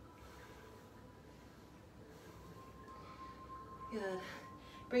 Good,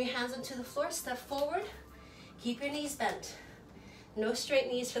 bring your hands onto the floor, step forward, keep your knees bent. No straight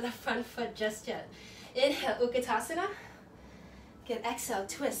knees for the front foot just yet. Inhale, Utkatasana. Good, exhale,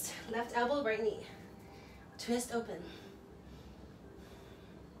 twist, left elbow, right knee. Twist, open.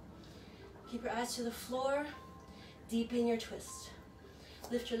 Keep your eyes to the floor, deepen your twist.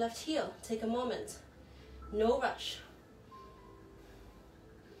 Lift your left heel, take a moment. No rush.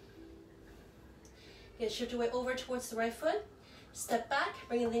 Good, shift your weight over towards the right foot. Step back,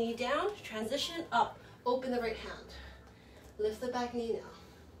 bring the knee down, transition up, open the right hand. Lift the back knee now.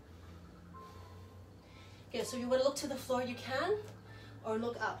 Okay, so if you want to look to the floor, you can, or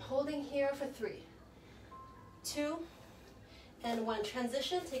look up. Holding here for 3, 2, and 1.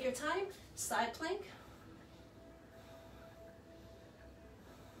 Transition, take your time, side plank.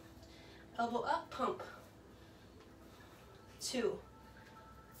 Elbow up, pump. 2,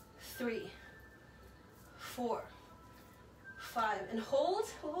 3, 4, 5, and hold.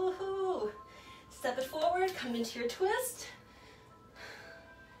 Woohoo! Step it forward, come into your twist.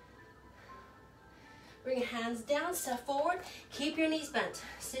 Bring your hands down, step forward, keep your knees bent,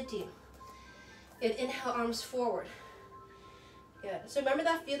 sit deep. Good, inhale, arms forward. Good, so remember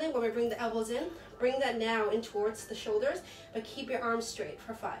that feeling when we bring the elbows in? Bring that now in towards the shoulders, but keep your arms straight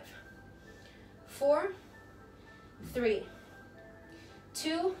for 5, 4, 3,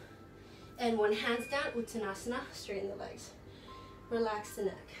 2, and 1. Hands down, Uttanasana, straighten the legs. Relax the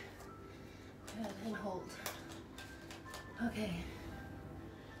neck. Good, and hold. Okay.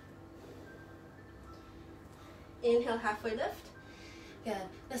 Inhale, halfway lift. Good.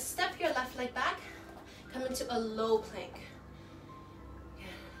 Now step your left leg back. Come into a low plank.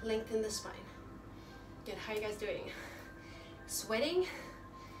 Good. Lengthen the spine. Good. How are you guys doing? Sweating?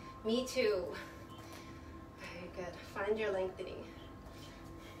 Me too. Very good. Find your lengthening.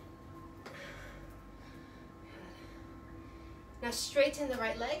 Good. Now straighten the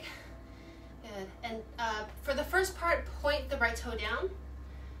right leg. Good. And for the first part, point the right toe down.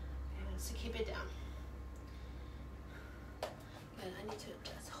 Good. So keep it down. Good. I need to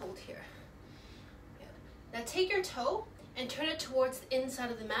just hold here. Good. Now take your toe and turn it towards the inside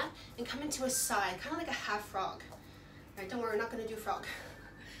of the mat and come into a side, kind of like a half frog. All right, don't worry, we're not going to do frog.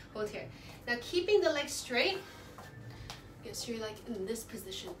 Hold here. Now keeping the leg straight. Okay, so you're like in this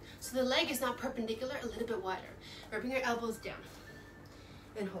position. So the leg is not perpendicular, a little bit wider. Or bring your elbows down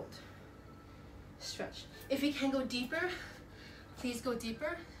and hold. Stretch. If you can go deeper, please go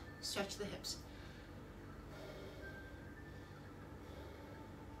deeper. Stretch the hips.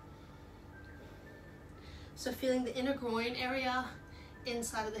 So feeling the inner groin area,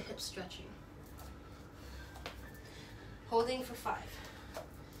 inside of the hip stretching. Holding for 5,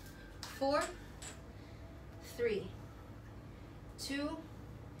 4, 3, 2,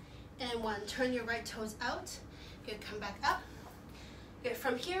 and 1. Turn your right toes out. Good, come back up. Good,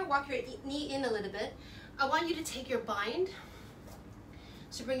 from here, walk your knee in a little bit. I want you to take your bind.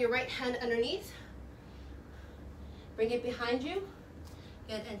 So bring your right hand underneath. Bring it behind you.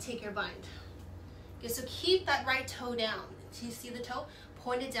 Good, and take your bind. Good, so keep that right toe down. Do you see the toe?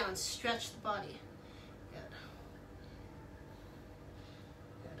 Point it down, stretch the body. Good.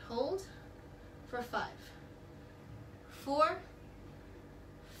 Good, hold for 5, 4,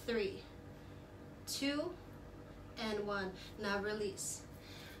 3, 2, and 1. Now release.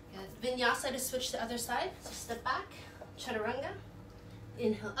 Good. Vinyasa to switch to the other side. So step back, chaturanga.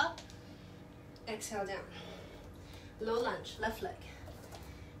 Inhale up, exhale down. Low lunge, left leg.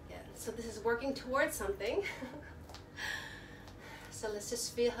 So this is working towards something. So let's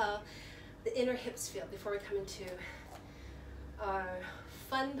just feel how the inner hips feel before we come into our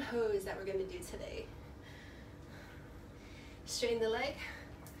fun pose that we're gonna do today. Straighten the leg,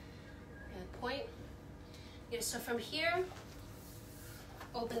 and point. Good, so from here,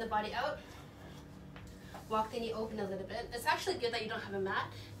 open the body out. Walk the knee open a little bit. It's actually good that you don't have a mat.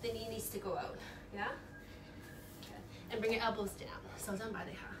 The knee needs to go out, yeah? Okay. And bring your elbows down. 手踭擺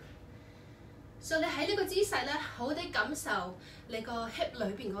地下。So 你喺呢個姿勢咧，好啲感受你個 hip 裏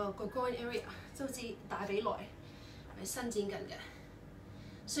邊個 groin area， 即好似大髀內係伸展緊嘅。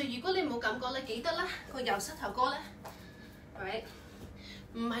所以如果你冇感覺咧，記得咧個右膝頭哥咧 ，right，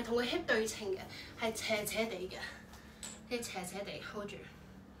 唔係同個 hip 對稱嘅，係斜斜地嘅，即係斜斜地 hold 住。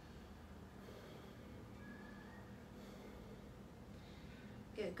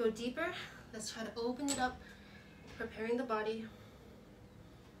Good. Go deeper. Let's try to open it up, preparing the body.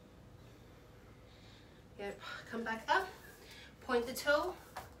 Good. Come back up. Point the toe.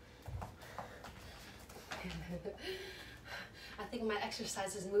 I think my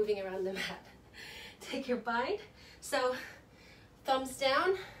exercise is moving around the mat. Take your bind. So, thumbs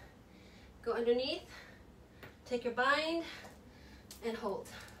down. Go underneath. Take your bind and hold.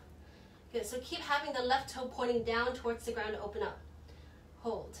 Good. So keep having the left toe pointing down towards the ground to open up.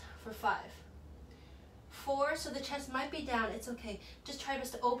 Hold for 5, 4, so the chest might be down, it's okay. Just try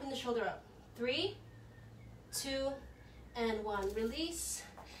to open the shoulder up. 3, 2, and 1. Release,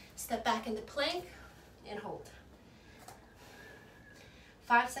 step back into plank, and hold.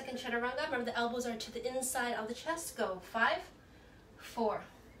 5-second chaturanga. Remember the elbows are to the inside of the chest. Go. 5, 4,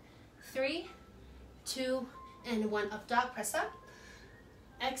 3, 2, and 1. Up dog, press up.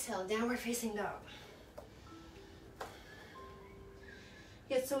 Exhale, downward facing dog.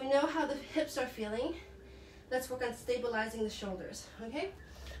 Good, so we know how the hips are feeling. Let's work on stabilizing the shoulders, okay?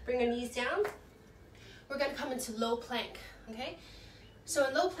 Bring your knees down. We're gonna come into low plank, okay? So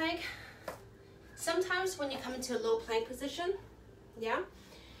in low plank, sometimes when you come into a low plank position, yeah,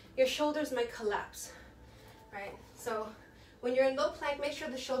 your shoulders might collapse, right? So when you're in low plank, make sure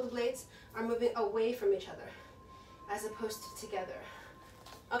the shoulder blades are moving away from each other as opposed to together,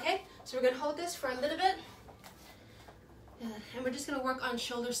 okay? So we're gonna hold this for a little bit. And we're just going to work on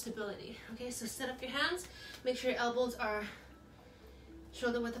shoulder stability. Okay, so set up your hands. Make sure your elbows are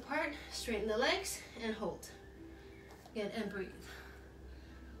shoulder width apart. Straighten the legs and hold. Good, and breathe.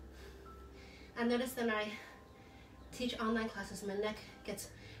 I noticed when I teach online classes, my neck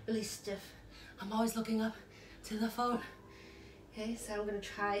gets really stiff. I'm always looking up to the phone. Okay, so I'm going to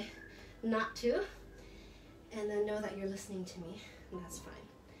try not to. And then know that you're listening to me, and that's fine.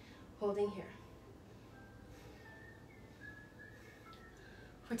 Holding here.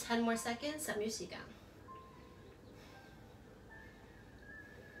 For 10 more seconds, set music down.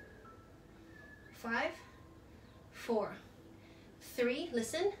 5, 4, 3,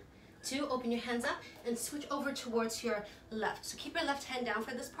 listen. 2, open your hands up and switch over towards your left. So keep your left hand down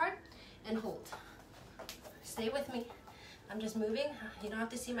for this part and hold. Stay with me. I'm just moving. You don't have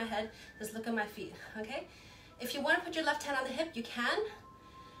to see my head, just look at my feet, okay? If you want to put your left hand on the hip, you can.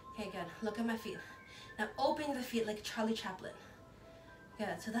 Okay, good. Look at my feet. Now open the feet like Charlie Chaplin.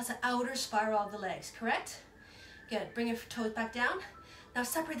 Good, so that's an outer spiral of the legs, correct? Good, bring your toes back down. Now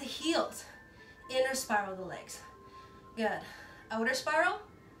separate the heels. Inner spiral of the legs. Good, outer spiral,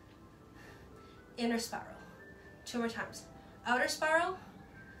 inner spiral. 2 more times. Outer spiral,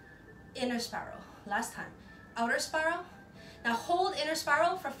 inner spiral. Last time. Outer spiral. Now hold inner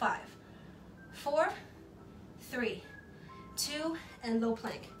spiral for 5, 4, 3, 2, and low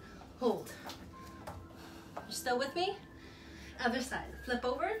plank. Hold. You still with me? Other side. Flip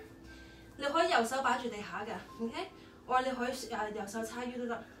over. 你可以右手擺住地下嘅 okay? Or 你可以右手叉腰都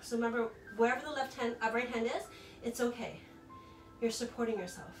得. So remember, wherever the right hand is, it's okay. You're supporting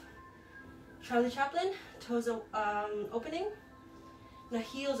yourself. Charlie Chaplin, toes opening. Now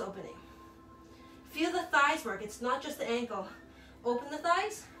heels opening. Feel the thighs work. It's not just the ankle. Open the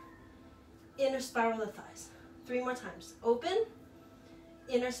thighs. Inner spiral the thighs. 3 more times. Open.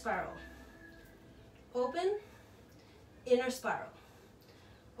 Inner spiral. Open. Inner spiral.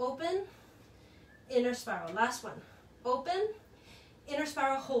 Open, inner spiral. Last one. Open, inner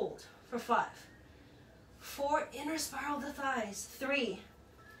spiral, hold for 5, 4, inner spiral the thighs. 3,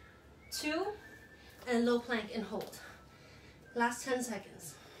 2, and low plank and hold. Last 10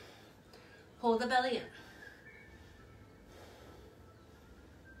 seconds. Hold the belly in.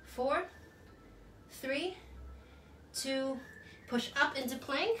 4, 3, 2, push up into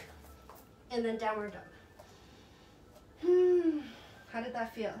plank, and then downward dog. How did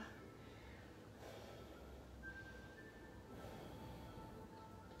that feel?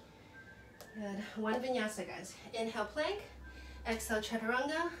 Good. 1 vinyasa, guys. Inhale, plank. Exhale,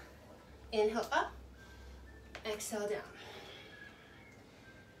 chaturanga. Inhale, up. Exhale, down.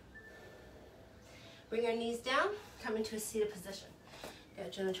 Bring your knees down, come into a seated position.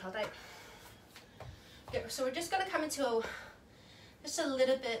 Good, so we're just gonna come into just a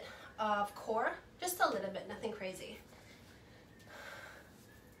little bit of core, just a little bit, nothing crazy.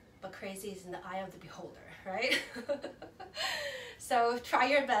 But crazy is in the eye of the beholder, right? So try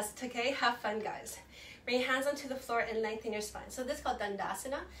your best, okay? Have fun, guys. Bring your hands onto the floor and lengthen your spine. So this is called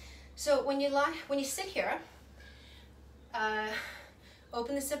Dandasana. So when you sit here,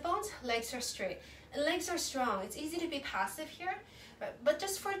 open the sit bones, legs are straight. And legs are strong. It's easy to be passive here, but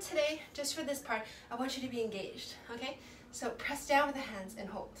just for today, just for this part, I want you to be engaged, okay? So press down with the hands and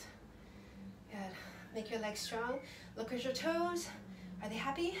hold. Good. Make your legs strong. Look at your toes. Are they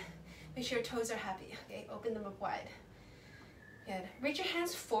happy? Make sure your toes are happy, okay? Open them up wide. Good. Reach your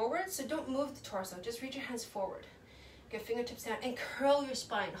hands forward, so don't move the torso. Just reach your hands forward. Good, fingertips down, and curl your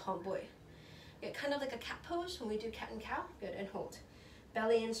spine, hong boy. Good, kind of like a cat pose when we do cat and cow. Good, and hold.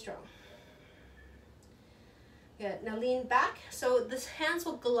 Belly in strong. Good, now lean back, so the hands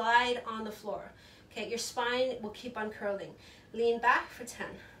will glide on the floor. Okay, your spine will keep on curling. Lean back for 10,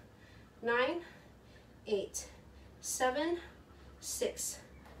 9, 8, 7, 6,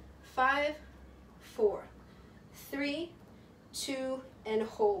 5, 4, 3, 2, and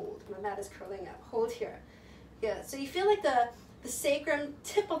hold. My mat is curling up. Hold here. Yeah, so you feel like the sacrum,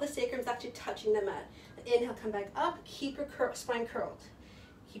 tip of the sacrum is actually touching the mat. Inhale, come back up. Keep your spine curled.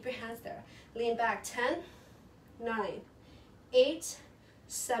 Keep your hands there. Lean back. 10, 9, 8,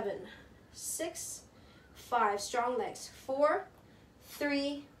 7, 6, 5. Strong legs. 4,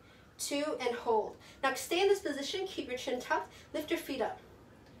 3, 2, and hold. Now stay in this position. Keep your chin tucked. Lift your feet up.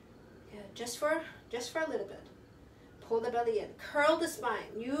 Yeah, just for a little bit. Pull the belly in. Curl the spine.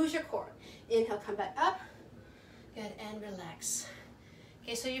 Use your core. Inhale, come back up. Good, and relax.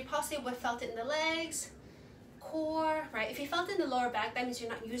 Okay, so you possibly felt it in the legs, core, right? If you felt it in the lower back, that means you're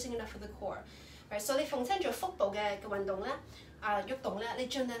not using enough of the core, right? So 你逢親做腹部嘅運動咧，喐動咧，你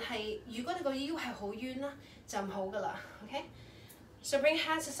盡量係如果你個腰係好冤啦，就唔好噶啦 ，okay? So bring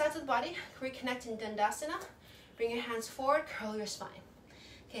hands to sides of the body, reconnect in Dandasana. Bring your hands forward, curl your spine.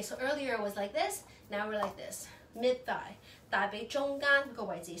 Okay, so earlier it was like this, now we're like this. Mid thigh, 大髀中間個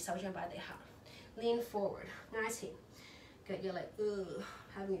位置，手掌擺地下。Lean forward, nice. Good, you're like, ugh,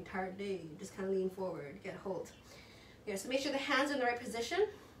 having a tired day. Just kind of lean forward, get hold. Good, so make sure the hands are in the right position.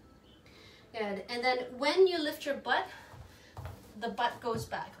 Good, and then when you lift your butt, the butt goes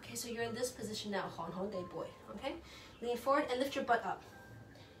back. Okay, so you're in this position now, hon day boy. Okay, lean forward and lift your butt up.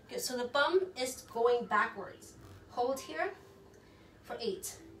 Good, so the bum is going backwards. Hold here for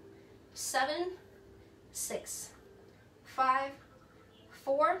 8, 7, 6, 5,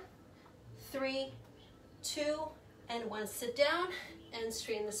 4, 3, 2, and 1. Sit down and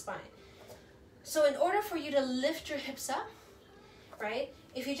straighten the spine. So in order for you to lift your hips up, right,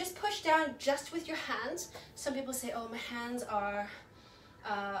 if you just push down just with your hands, some people say, oh, my hands are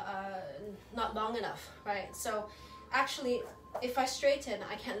not long enough, right? So actually, if I straighten,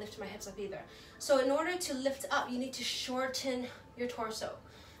 I can't lift my hips up either. So in order to lift up, you need to shorten your torso.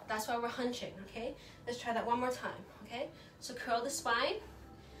 That's why we're hunching, okay? Let's try that one more time, okay? So curl the spine,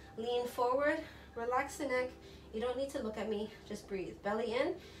 lean forward, relax the neck. You don't need to look at me, just breathe. Belly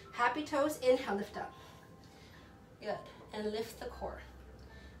in, happy toes, inhale, lift up. Good, and lift the core.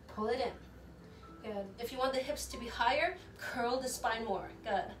 Pull it in. Good, if you want the hips to be higher, curl the spine more.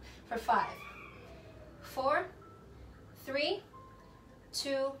 Good, for 5, 4, 3,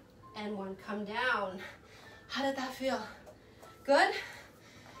 2, and 1. Come down. How did that feel? Good?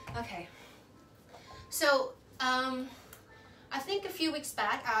 Okay. So, I think a few weeks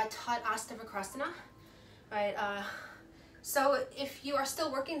back, I taught Astavakasana, right? So if you are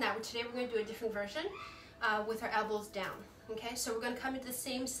still working that, today we're going to do a different version with our elbows down, okay? So we're going to come into the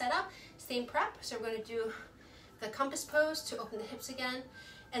same setup, same prep. So we're going to do the compass pose to open the hips again.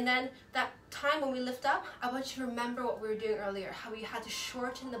 And then that time when we lift up, I want you to remember what we were doing earlier, how we had to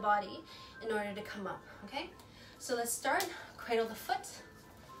shorten the body in order to come up, okay? So let's start, cradle the foot.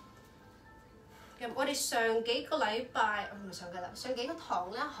 咁我哋上幾個禮拜，唔係上幾禮，上幾個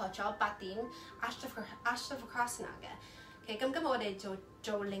堂咧學咗8點 Astavakasana 嘅。其實咁今日我哋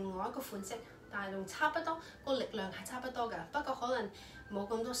做另外一個款式，但係用差不多個力量係差不多嘅，不過可能冇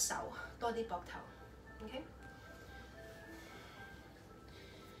咁多手，多啲膊頭。Okay?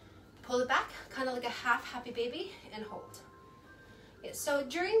 Pull it back, kind of like a half happy baby, and hold. Yeah, so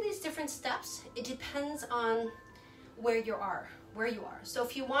during these different steps, it depends on where you are. So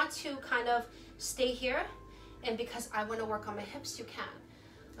if you want to kind of stay here, and because I want to work on my hips, you can.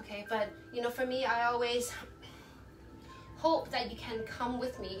 Okay, but you know, for me, I always hope that you can come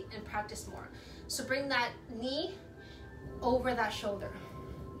with me and practice more. So bring that knee over that shoulder.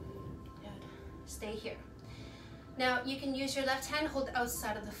 Good. Stay here. Now you can use your left hand, hold the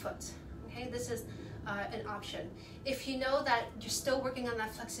outside of the foot. Okay, this is an option. If you know that you're still working on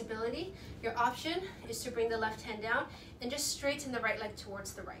that flexibility, your option is to bring the left hand down and just straighten the right leg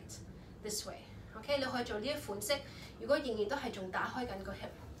towards the right, this way. Okay, 你可以做呢一款式，如果仍然都係仲打開緊個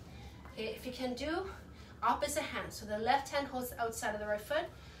hip. Okay, if you can do opposite hand, so the left hand holds the outside of the right foot.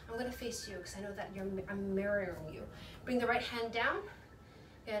 I'm going to face you because I know that I'm mirroring you. Bring the right hand down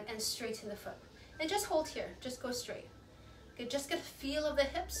and straighten the foot. And just hold here, just go straight. Okay, just get a feel of the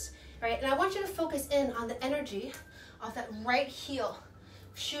hips, right? And I want you to focus in on the energy of that right heel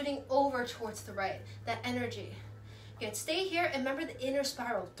shooting over towards the right, that energy. Good, stay here and remember the inner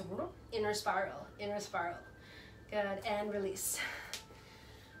spiral. Inner spiral, inner spiral. Good, and release.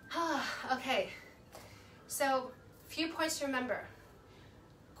 Okay, so few points to remember.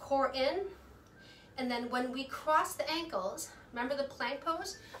 Core in, and then when we cross the ankles, remember the plank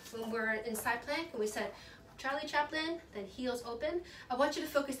pose? When we're in side plank and we said Charlie Chaplin, then heels open. I want you to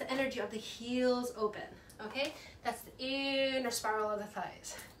focus the energy of the heels open, okay? That's the inner spiral of the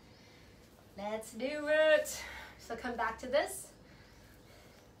thighs. Let's do it. So come back to this.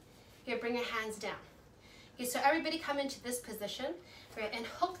 Here, bring your hands down. Okay, so everybody come into this position, right, and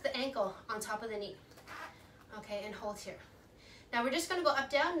hook the ankle on top of the knee. Okay, and hold here. Now we're just going to go up,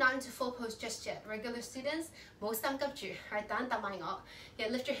 down, not into full pose just yet. Regular students, most right, yeah,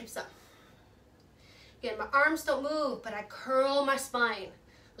 lift your hips up. Again, my arms don't move, but I curl my spine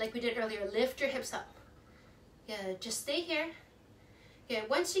like we did earlier. Lift your hips up. Yeah, just stay here. Yeah,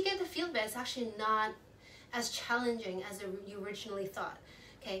 once you get the feel of it, it's actually not as challenging as you originally thought.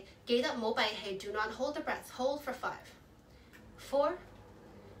 Okay, gate up, mobile, hey, do not hold the breath. Hold for 5, 4,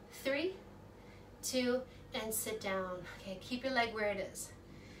 3, 2, and sit down. Okay, keep your leg where it is.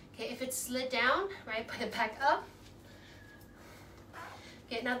 Okay, if it's slid down, right, put it back up.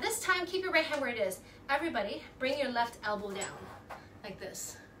 Okay, now this time, keep your right hand where it is. Everybody, bring your left elbow down, like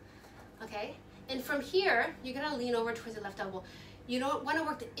this. Okay, and from here, you're gonna lean over towards the left elbow. You don't wanna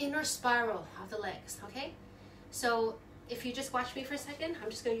work the inner spiral of the legs, okay? So if you just watch me for a second, I'm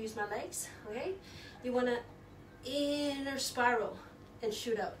just gonna use my legs, okay? You wanna inner spiral and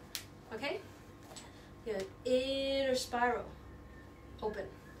shoot out, okay? Good, inner spiral, open,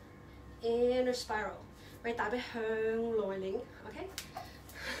 inner spiral. Right, 打俾向內擰, okay?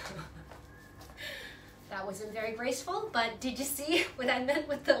 That wasn't very graceful, but did you see what I meant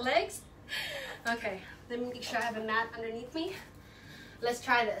with the legs? Okay, let me make sure I have a mat underneath me. Let's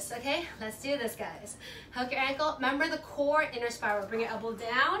try this, okay? Let's do this, guys. Hook your ankle. Remember the core, inner spiral. Bring your elbow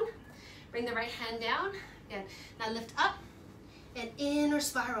down. Bring the right hand down. Good. Now lift up and inner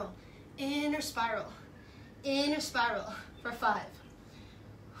spiral, inner spiral, inner spiral for 5,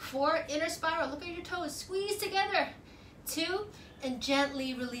 4, inner spiral. Look at your toes. Squeeze together. 2, and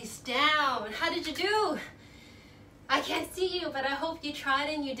gently release down. How did you do? I can't see you, but I hope you tried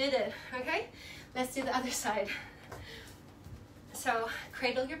and you did it, okay? Let's do the other side. So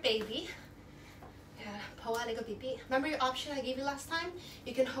cradle your baby. Yeah, remember your option I gave you last time?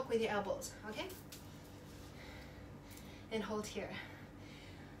 You can hook with your elbows, okay? And hold here.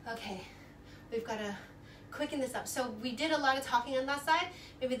 Okay, we've got to quicken this up. So we did a lot of talking on that side,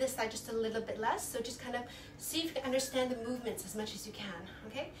 maybe this side just a little bit less. So just kind of see if you can understand the movements as much as you can,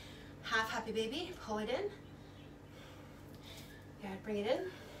 okay? Half happy baby, pull it in. Good, bring it in.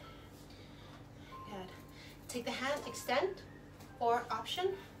 Good. Take the hand, extend, or option.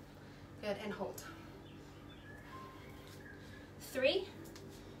 Good, and hold. 3,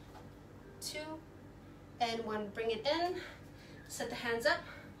 2, and 1. Bring it in. Set the hands up,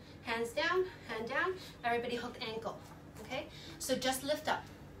 hands down, hand down. Everybody hook the ankle, okay? So just lift up.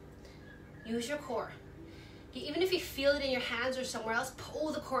 Use your core. Okay, even if you feel it in your hands or somewhere else,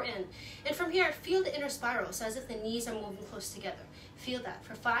 pull the core in. And from here, feel the inner spiral, so as if the knees are moving close together. Feel that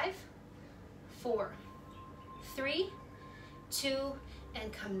for 5, 4, 3, 2,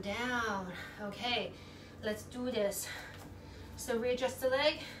 and come down. Okay, let's do this. So readjust the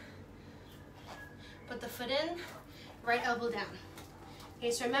leg, put the foot in, right elbow down.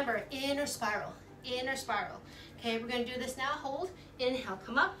 Okay, so remember, inner spiral, inner spiral. Okay, we're gonna do this now, hold, inhale,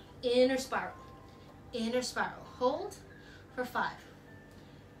 come up, inner spiral, hold for 5,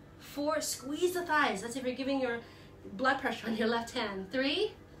 4, squeeze the thighs, that's if you're giving your blood pressure on your left hand.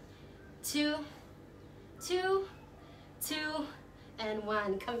 3, 2, 2, 2, and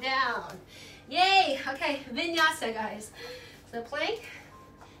 1, come down. Yay, okay, Vinyasa, guys. So plank,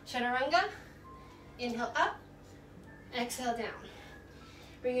 chaturanga, inhale up, exhale down.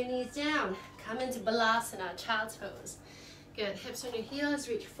 Bring your knees down, come into balasana, child's pose. Good, hips on your heels,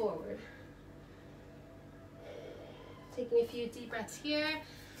 reach forward. Taking a few deep breaths here.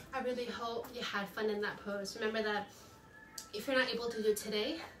 I really hope you had fun in that pose. Remember that if you're not able to do it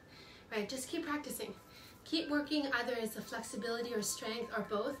today, right, just keep practicing. Keep working either as a flexibility or strength or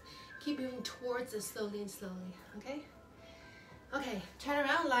both. Keep moving towards it slowly and slowly, okay? Okay, turn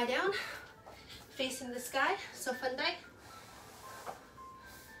around, lie down, facing the sky. So Fundai.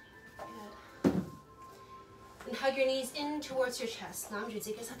 Good. And hug your knees in towards your chest.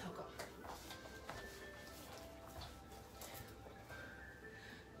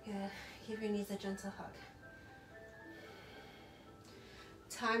 Good. Give your knees a gentle hug.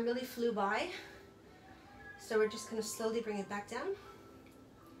 Time really flew by, so we're just going to slowly bring it back down.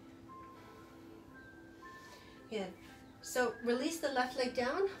 Good. So release the left leg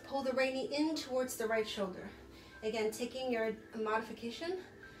down, pull the right knee in towards the right shoulder. Again, taking your modification,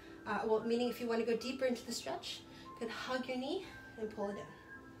 meaning if you want to go deeper into the stretch, you can hug your knee and pull it in.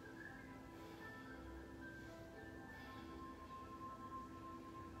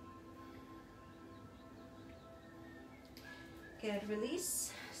 Good,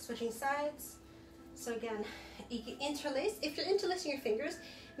 release, switching sides. So again, you can interlace. If you're interlacing your fingers,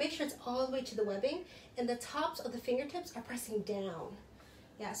 make sure it's all the way to the webbing and the tops of the fingertips are pressing down.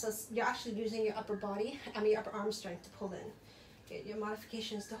 Yeah, so you're actually using your upper body, your upper arm strength to pull in. Your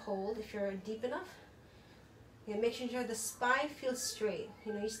modification is to hold if you're deep enough. Yeah, make sure the spine feels straight.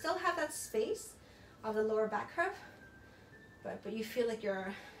 You know, you still have that space of the lower back curve, but you feel like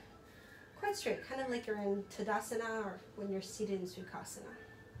you're quite straight, kind of like you're in Tadasana or when you're seated in Sukhasana.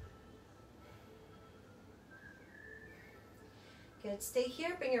 Good, stay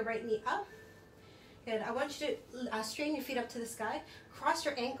here, bring your right knee up. Good, I want you to straighten your feet up to the sky, cross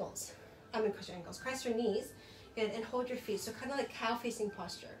your ankles, cross your knees, good, and hold your feet, so kind of like cow facing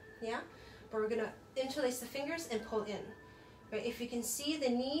posture, yeah? But we're gonna interlace the fingers and pull in, right? If you can see the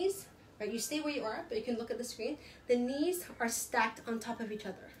knees, right, you stay where you are, but you can look at the screen, the knees are stacked on top of each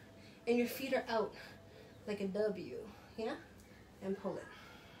other, and your feet are out like a W, yeah? And pull it.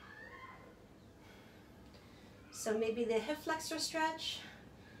 So maybe the hip flexor stretch,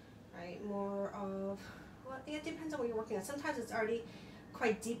 right? More of, well, it depends on what you're working on. Sometimes it's already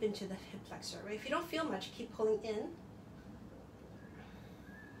quite deep into the hip flexor, right? If you don't feel much, keep pulling in.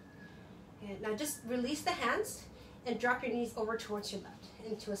 And now just release the hands and drop your knees over towards your left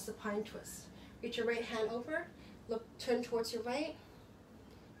into a supine twist. Reach your right hand over, turn towards your right.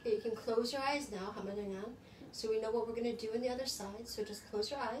 Okay, you can close your eyes now, so we know what we're going to do on the other side. So just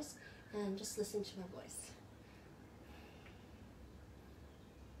close your eyes and just listen to my voice.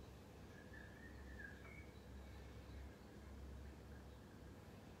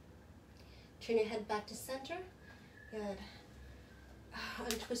 Turn your head back to center. Good.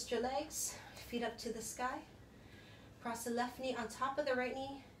 Untwist your legs, feet up to the sky. Cross the left knee on top of the right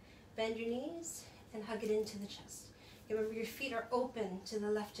knee. Bend your knees and hug it into the chest. Remember, your feet are open to the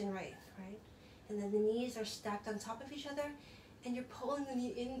left and right? And then the knees are stacked on top of each other, and you're pulling the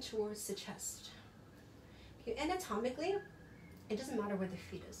knee in towards the chest. Okay, anatomically, it doesn't matter where the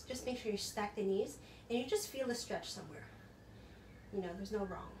feet is. Just make sure you stack the knees, and you just feel the stretch somewhere. You know, there's no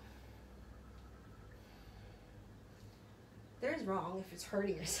wrong. There is wrong if it's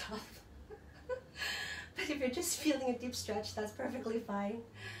hurting yourself. But if you're just feeling a deep stretch, that's perfectly fine.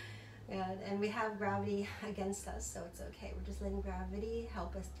 And we have gravity against us, so it's okay. We're just letting gravity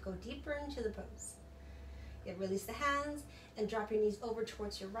help us go deeper into the pose. Yeah, release the hands and drop your knees over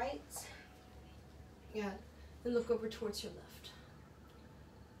towards your right. Yeah, and look over towards your left.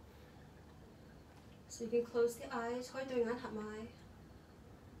 So you can close the eyes.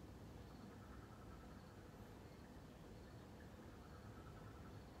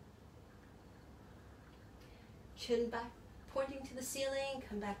 Chin back, pointing to the ceiling,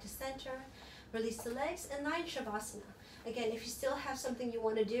 come back to center, release the legs, and lie in Shavasana. Again, if you still have something you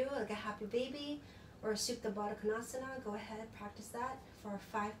want to do, like a happy baby or a Supta Baddha Konasana, go ahead, practice that for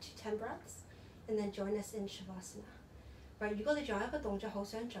 5 to 10 breaths, and then join us in Shavasana. Right, 如果你仲有一個動作好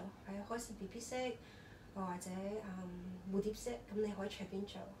想做，係開始 BB 式，或者蝴蝶式，咁你可以隨便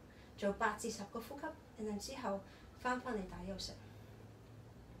做8至10個呼吸，然後之後返嚟打休息。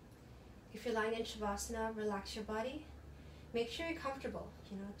If you're lying in Shavasana, relax your body. Make sure you're comfortable.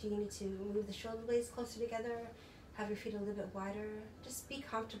 You know, do you need to move the shoulder blades closer together? Have your feet a little bit wider? Just be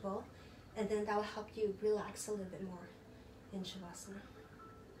comfortable, and then that will help you relax a little bit more in Shavasana.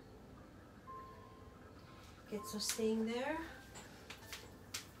 Good, so staying there.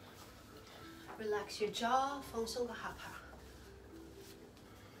 Relax your jaw, 放鬆個下巴。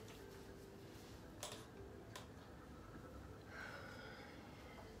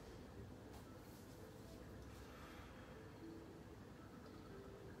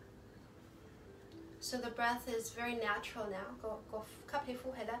So the breath is very natural now. Go吸氣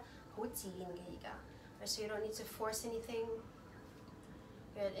呼氣咧，好自然嘅而家。So you don't need to force anything.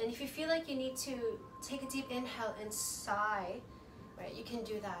 Good. And if you feel like you need to take a deep inhale and sigh, right, you can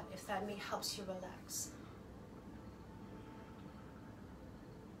do that if that helps you relax.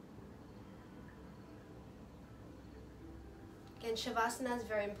 Again, Shavasana is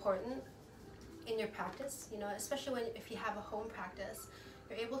very important in your practice, you know, especially if you have a home practice,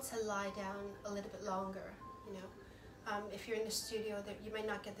 you're able to lie down a little bit longer, you know. If you're in the studio, that you might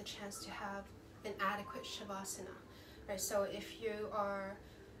not get the chance to have an adequate Shavasana, right? So if you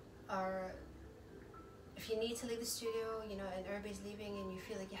if you need to leave the studio, you know, and everybody's leaving and you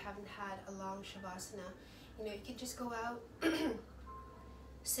feel like you haven't had a long Shavasana, you know, you can just go out,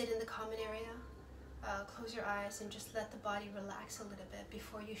 sit in the common area, close your eyes and just let the body relax a little bit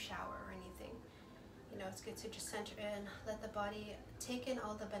before you shower or anything. You know, it's good to just center in, let the body take in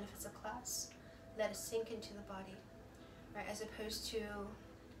all the benefits of class, let it sink into the body, right? As opposed to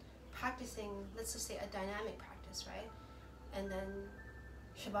practicing, let's just say a dynamic practice, right? And then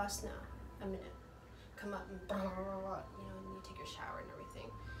Shavasana, a minute, come up and you know, and you take your shower and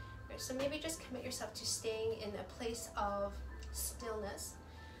everything. Right? So maybe just commit yourself to staying in a place of stillness,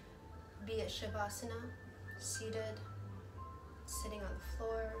 be it Shavasana, seated, sitting on the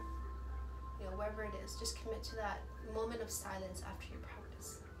floor, you know, wherever it is, just commit to that moment of silence after your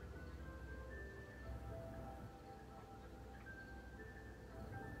practice.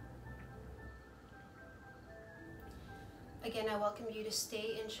 Again, I welcome you to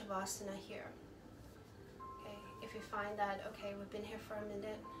stay in Shavasana here. Okay, if you find that, okay, we've been here for a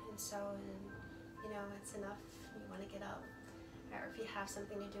minute, and you know, it's enough, you want to get up, or if you have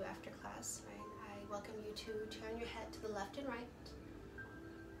something to do after class, right, I welcome you to turn your head to the left and right.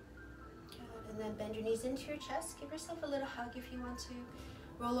 Good, and then bend your knees into your chest, give yourself a little hug if you want to,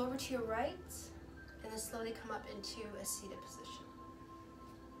 roll over to your right, and then slowly come up into a seated position.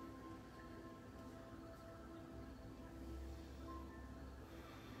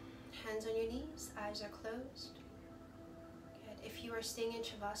 Hands on your knees, eyes are closed. Good. If you are staying in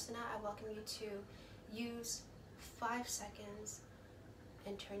Shavasana, I welcome you to use 5 seconds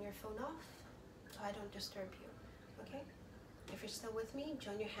and turn your phone off so I don't disturb you. Okay? If you're still with me,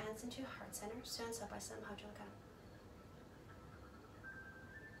 join your hands into heart center.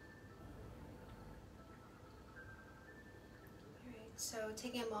 Alright, so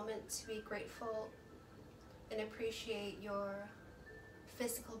taking a moment to be grateful and appreciate your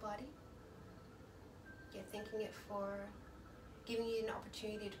physical body. You're thanking it for giving you an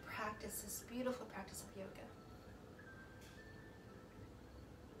opportunity to practice this beautiful practice of yoga.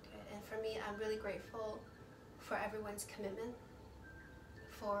 Good. And for me, I'm really grateful for everyone's commitment,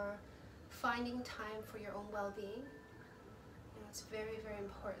 for finding time for your own well-being. You know, it's very, very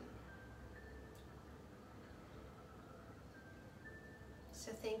important.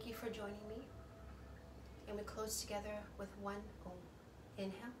 So thank you for joining me. And we close together with one Om.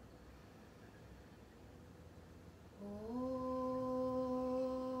 Inhale.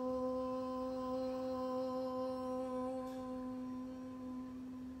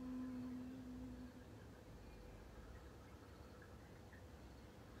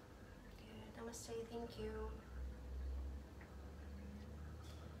 Good. Namaste. Thank you.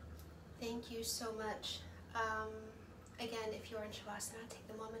 Thank you so much. Again, if you're in Shavasana, take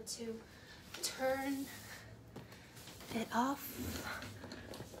the moment to turn it off.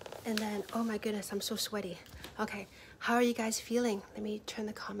 And then, oh my goodness, I'm so sweaty. Okay, how are you guys feeling? Let me turn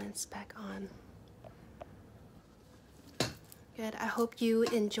the comments back on. Good, I hope you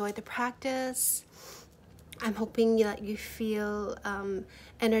enjoyed the practice. I'm hoping that you feel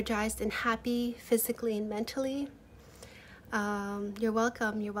energized and happy physically and mentally. You're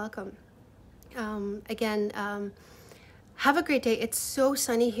welcome, you're welcome. Again, have a great day. It's so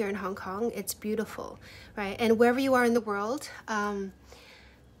sunny here in Hong Kong. It's beautiful, right? And wherever you are in the world,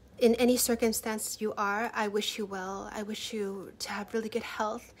 in any circumstance you are, I wish you well. I wish you to have really good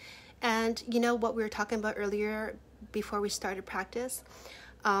health. And you know what we were talking about earlier before we started practice?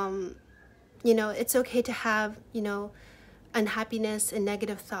 You know, it's okay to have, you know, unhappiness and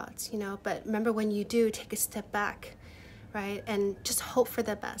negative thoughts, you know, but remember when you do, take a step back, right? And just hope for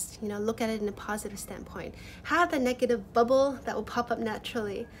the best, you know, look at it in a positive standpoint. Have the negative bubble that will pop up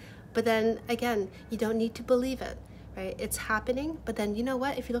naturally. But then again, you don't need to believe it. Right? It's happening, but then you know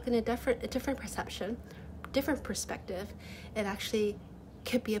what? If you look in a different perception, different perspective, it actually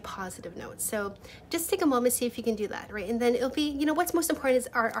could be a positive note. So just take a moment, see if you can do that, right? And then it'll be, you know, what's most important is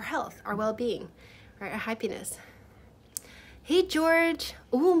our health, our well-being, right? Our happiness. Hey, George.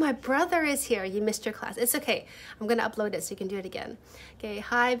 Oh, my brother is here. You missed your class. It's okay. I'm going to upload it so you can do it again. Okay.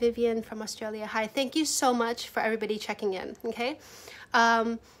 Hi, Vivian from Australia. Hi. Thank you so much for everybody checking in. Okay.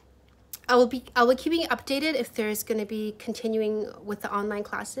 I will keep you updated if there's going to be continuing with the online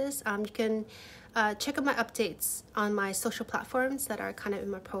classes. You can check out my updates on my social platforms that are kind of in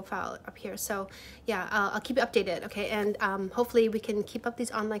my profile up here. So yeah, I'll keep you updated, okay? And hopefully we can keep up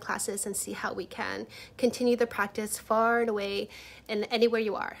these online classes and see how we can continue the practice far and away and anywhere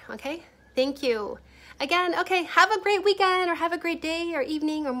you are, okay? Thank you. Again, okay, have a great weekend or have a great day or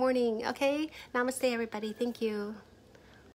evening or morning, okay? Namaste, everybody. Thank you.